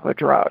approve of a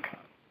drug.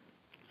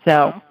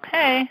 So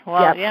okay,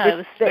 well, it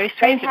was very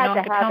strange that no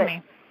one could tell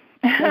me.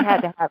 They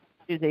had to have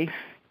it, Susie.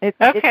 It's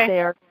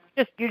there.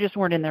 You just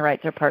weren't in the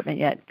right department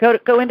yet.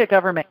 Go into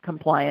government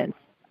compliance.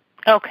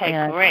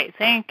 Okay, great.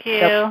 Thank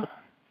you.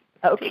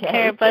 Okay. Take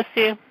care. Bless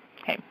you.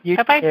 Okay. You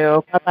Bye-bye.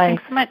 too. Bye-bye.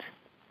 Thanks so much.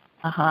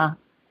 Uh-huh.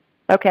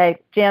 Okay,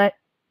 Janet,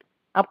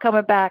 I'm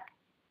coming back.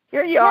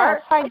 Here you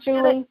are. Hi,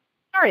 Julie.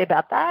 Sorry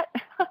about that.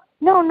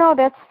 No,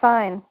 that's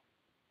fine.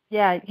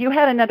 Yeah, you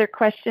had another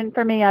question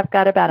for me. I've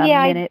got about a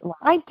minute left.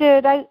 I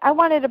did. I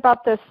wanted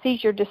about the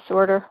seizure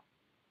disorder.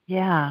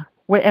 Yeah.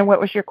 And what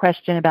was your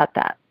question about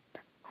that?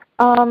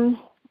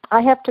 I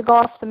have to go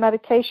off the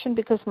medication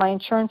because my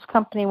insurance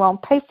company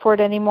won't pay for it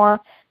anymore,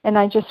 and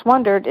I just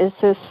wondered, is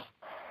this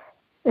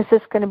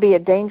going to be a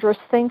dangerous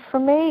thing for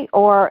me,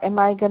 or am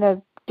I going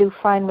to do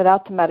fine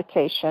without the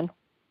medication?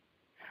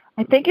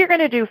 I think you're going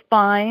to do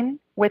fine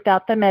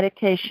without the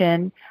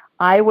medication.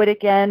 I would,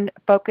 again,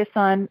 focus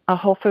on a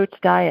whole foods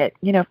diet.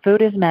 You know,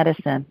 food is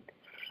medicine.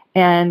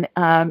 And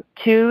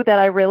two that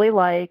I really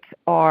like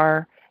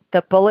are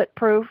the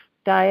bulletproof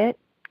diet.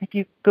 If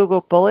you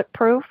Google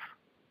bulletproof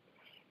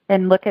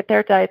and look at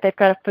their diet, they've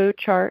got a food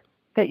chart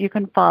that you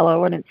can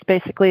follow, and it's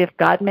basically if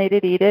God made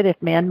it, eat it.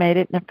 If man made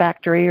it in a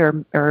factory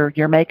or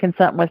you're making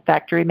something with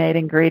factory-made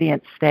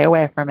ingredients, stay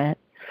away from it.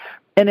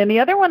 And then the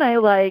other one I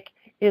like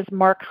is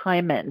Mark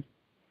Hyman.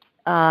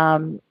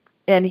 And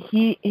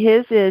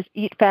his is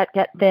Eat Fat,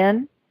 Get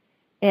Thin.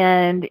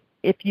 And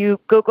if you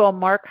Google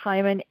Mark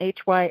Hyman,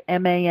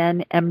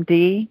 Hyman,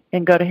 MD,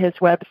 and go to his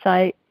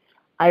website,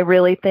 I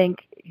really think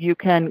you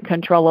can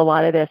control a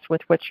lot of this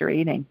with what you're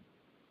eating.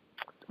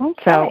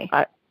 Okay.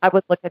 So I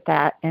would look at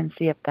that and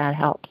see if that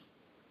helps.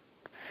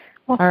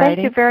 Well, thank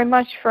you very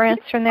much for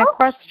answering that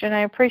question.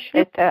 I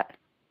appreciate that.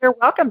 You're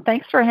welcome.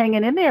 Thanks for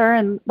hanging in there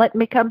and letting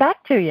me come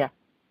back to you.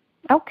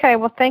 Okay.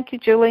 Well, thank you,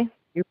 Julie.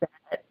 You bet.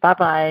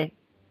 Bye-bye.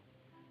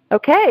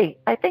 Okay.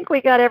 I think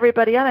we got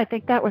everybody on. I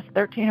think that was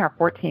 13 or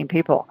 14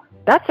 people.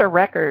 That's a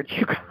record,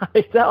 you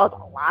guys. That was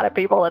a lot of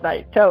people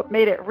tonight. So it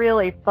made it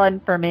really fun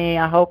for me.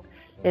 I hope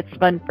it's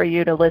fun for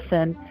you to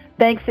listen.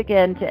 Thanks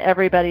again to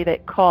everybody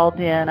that called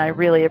in. I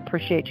really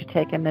appreciate you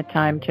taking the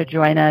time to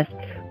join us.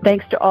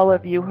 Thanks to all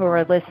of you who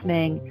are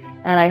listening,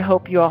 and I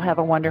hope you all have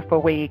a wonderful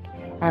week,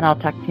 and I'll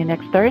talk to you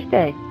next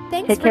Thursday.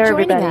 Thanks Take for care,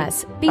 joining everybody.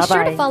 us. Be Bye-bye.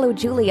 sure to follow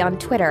Julie on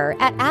Twitter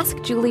at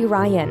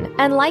AskJulieRyan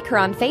and like her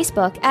on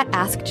Facebook at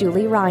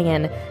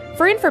AskJulieRyan.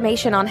 For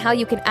information on how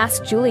you can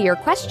ask Julie your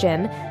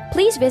question,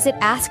 please visit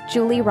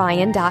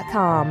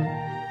AskJulieRyan.com.